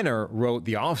Mike Renner wrote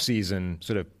the offseason,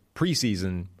 sort of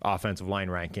preseason offensive line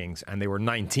rankings, and they were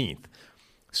 19th.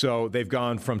 So they've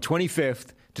gone from 25th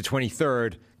to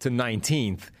 23rd to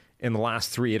 19th in the last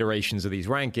 3 iterations of these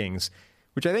rankings,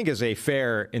 which I think is a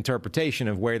fair interpretation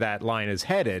of where that line is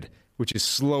headed, which is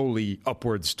slowly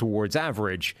upwards towards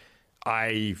average.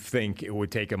 I think it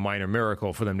would take a minor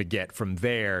miracle for them to get from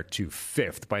there to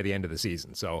 5th by the end of the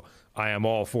season. So I am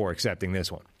all for accepting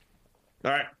this one.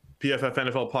 All right. PFF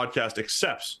NFL podcast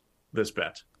accepts this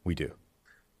bet. We do.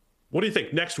 What do you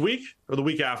think? Next week or the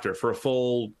week after for a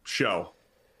full show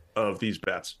of these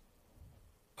bets?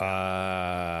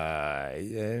 Yeah,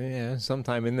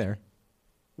 sometime in there.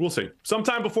 We'll see.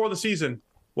 Sometime before the season,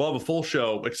 we'll have a full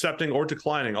show accepting or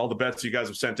declining all the bets you guys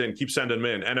have sent in. Keep sending them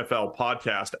in. NFL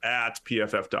podcast at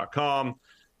pff.com.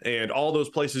 And all those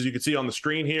places you can see on the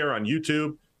screen here on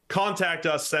YouTube. Contact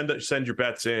us, send your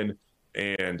bets in,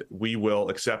 and we will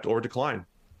accept or decline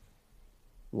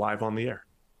live on the air.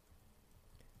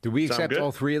 Did we Sound accept good?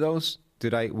 all three of those?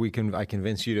 I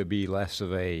convince you to be less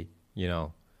of a,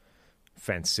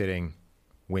 fence sitting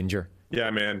whinger?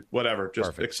 Yeah, man. Whatever. Just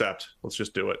Perfect. accept. Let's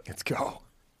just do it. Let's go.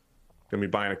 Gonna be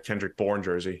buying a Kendrick Bourne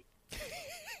jersey.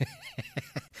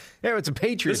 Yeah, it's a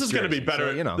Patriots. This is going to be jersey,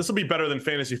 better. so, This will be better than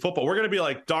fantasy football. We're going to be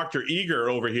like Dr. Eager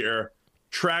over here,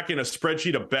 tracking a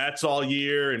spreadsheet of bets all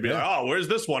year and be like, oh, where's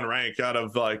this one rank out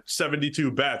of like 72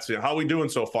 bets? How are we doing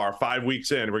so far? 5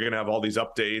 weeks in, we're going to have all these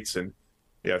updates, and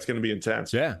yeah, it's going to be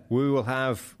intense. Yeah, we'll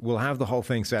have the whole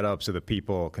thing set up so that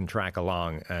people can track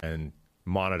along and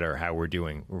monitor how we're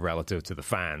doing relative to the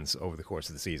fans over the course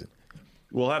of the season.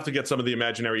 We'll have to get some of the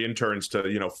imaginary interns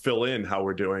to, fill in how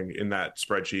we're doing in that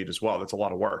spreadsheet as well. That's a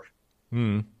lot of work.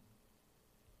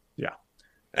 Yeah.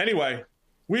 Anyway,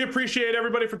 we appreciate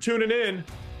everybody for tuning in.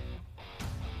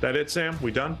 That it, Sam?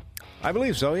 We done? I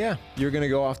believe so, yeah. You're going to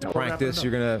go off to practice.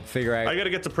 You're going to figure out. I got to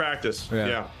get to practice.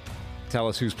 Yeah. Tell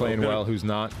us who's playing well, who's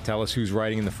not. Tell us who's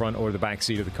riding in the front or the back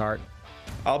seat of the cart.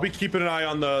 I'll be keeping an eye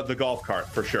on the golf cart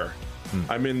for sure.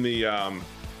 I'm in the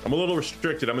I'm a little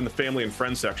restricted. I'm in the family and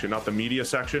friends section, not the media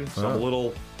section. So I'm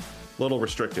a little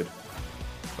restricted.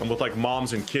 I'm with like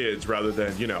moms and kids rather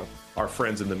than, our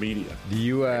friends in the media. Do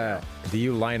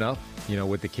you line up,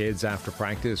 with the kids after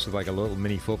practice with like a little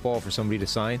mini football for somebody to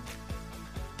sign?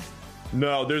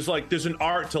 No, there's an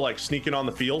art to like sneaking on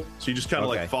the field. So you just kind of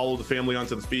like follow the family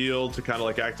onto the field to kind of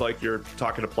like act like you're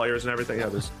talking to players and everything. Yeah,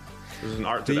 there's an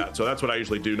art to that. So that's what I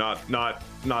usually do, not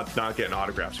getting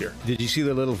autographs here. Did you see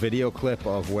the little video clip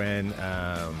of when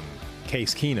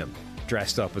Case Keenum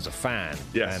dressed up as a fan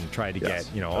and tried to get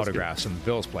autographs from the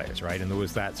Bills players, right? And there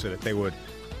was that, so that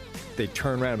they'd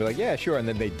turn around and be like, yeah, sure, and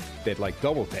then they'd like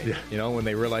double take, when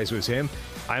they realized it was him.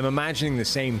 I'm imagining the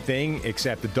same thing,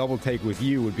 except the double take with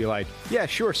you would be like, yeah,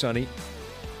 sure, Sonny.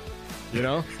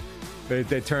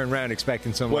 They turn around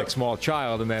expecting some like small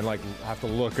child, and then like have to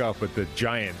look up at the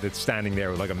giant that's standing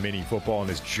there with like a mini football in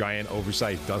his giant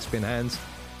oversized dustbin hands.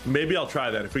 Maybe I'll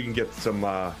try that if we can get some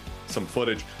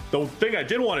footage. The thing I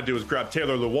did want to do is grab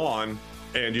Taylor Lewan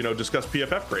and discuss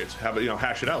PFF grades, have it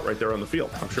hash it out right there on the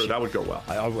field. I'm sure that would go well.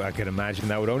 I could imagine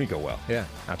that would only go well. Yeah,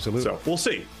 absolutely. So we'll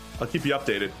see. I'll keep you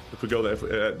updated if we go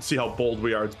there. See how bold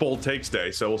we are. It's bold takes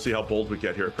day, so we'll see how bold we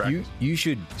get here at practice. You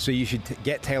should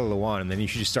get Taylor Lewan, and then you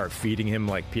should just start feeding him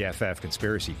like PFF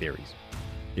conspiracy theories.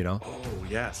 Oh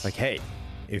yes. Like, hey,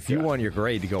 if you want your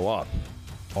grade to go up,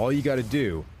 all you got to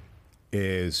do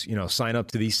is sign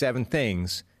up to these 7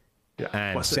 things. Yeah.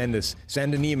 And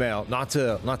send an email, not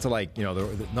to like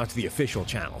not to the official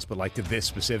channels, but like to this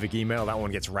specific email. That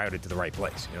one gets routed to the right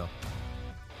place.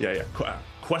 Yeah.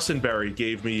 Questenberry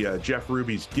gave me Jeff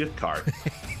Ruby's gift card,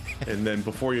 and then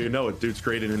before you know it, dude's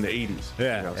graded in the 80s.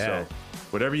 Yeah. So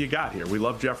whatever you got here, we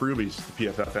love Jeff Ruby's the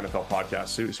PFF NFL podcast.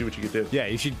 See what you can do. Yeah,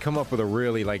 you should come up with a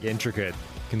really like intricate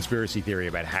conspiracy theory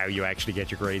about how you actually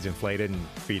get your grades inflated and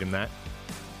feed him that.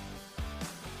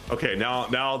 Okay,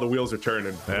 now the wheels are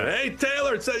turning. Hey,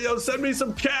 Taylor, send me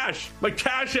some cash. My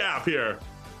Cash App here.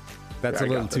 That's a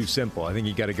little too simple. I think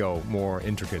you got to go more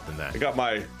intricate than that. I got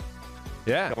my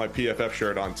PFF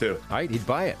shirt on, too. All right, he'd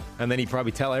buy it. And then he'd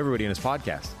probably tell everybody in his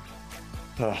podcast.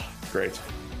 Oh, great.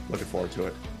 Looking forward to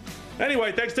it.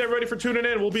 Anyway, thanks to everybody for tuning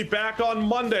in. We'll be back on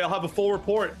Monday. I'll have a full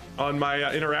report on my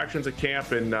interactions at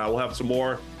camp, and we'll have some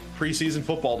more preseason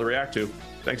football to react to.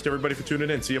 Thanks to everybody for tuning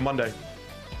in. See you Monday.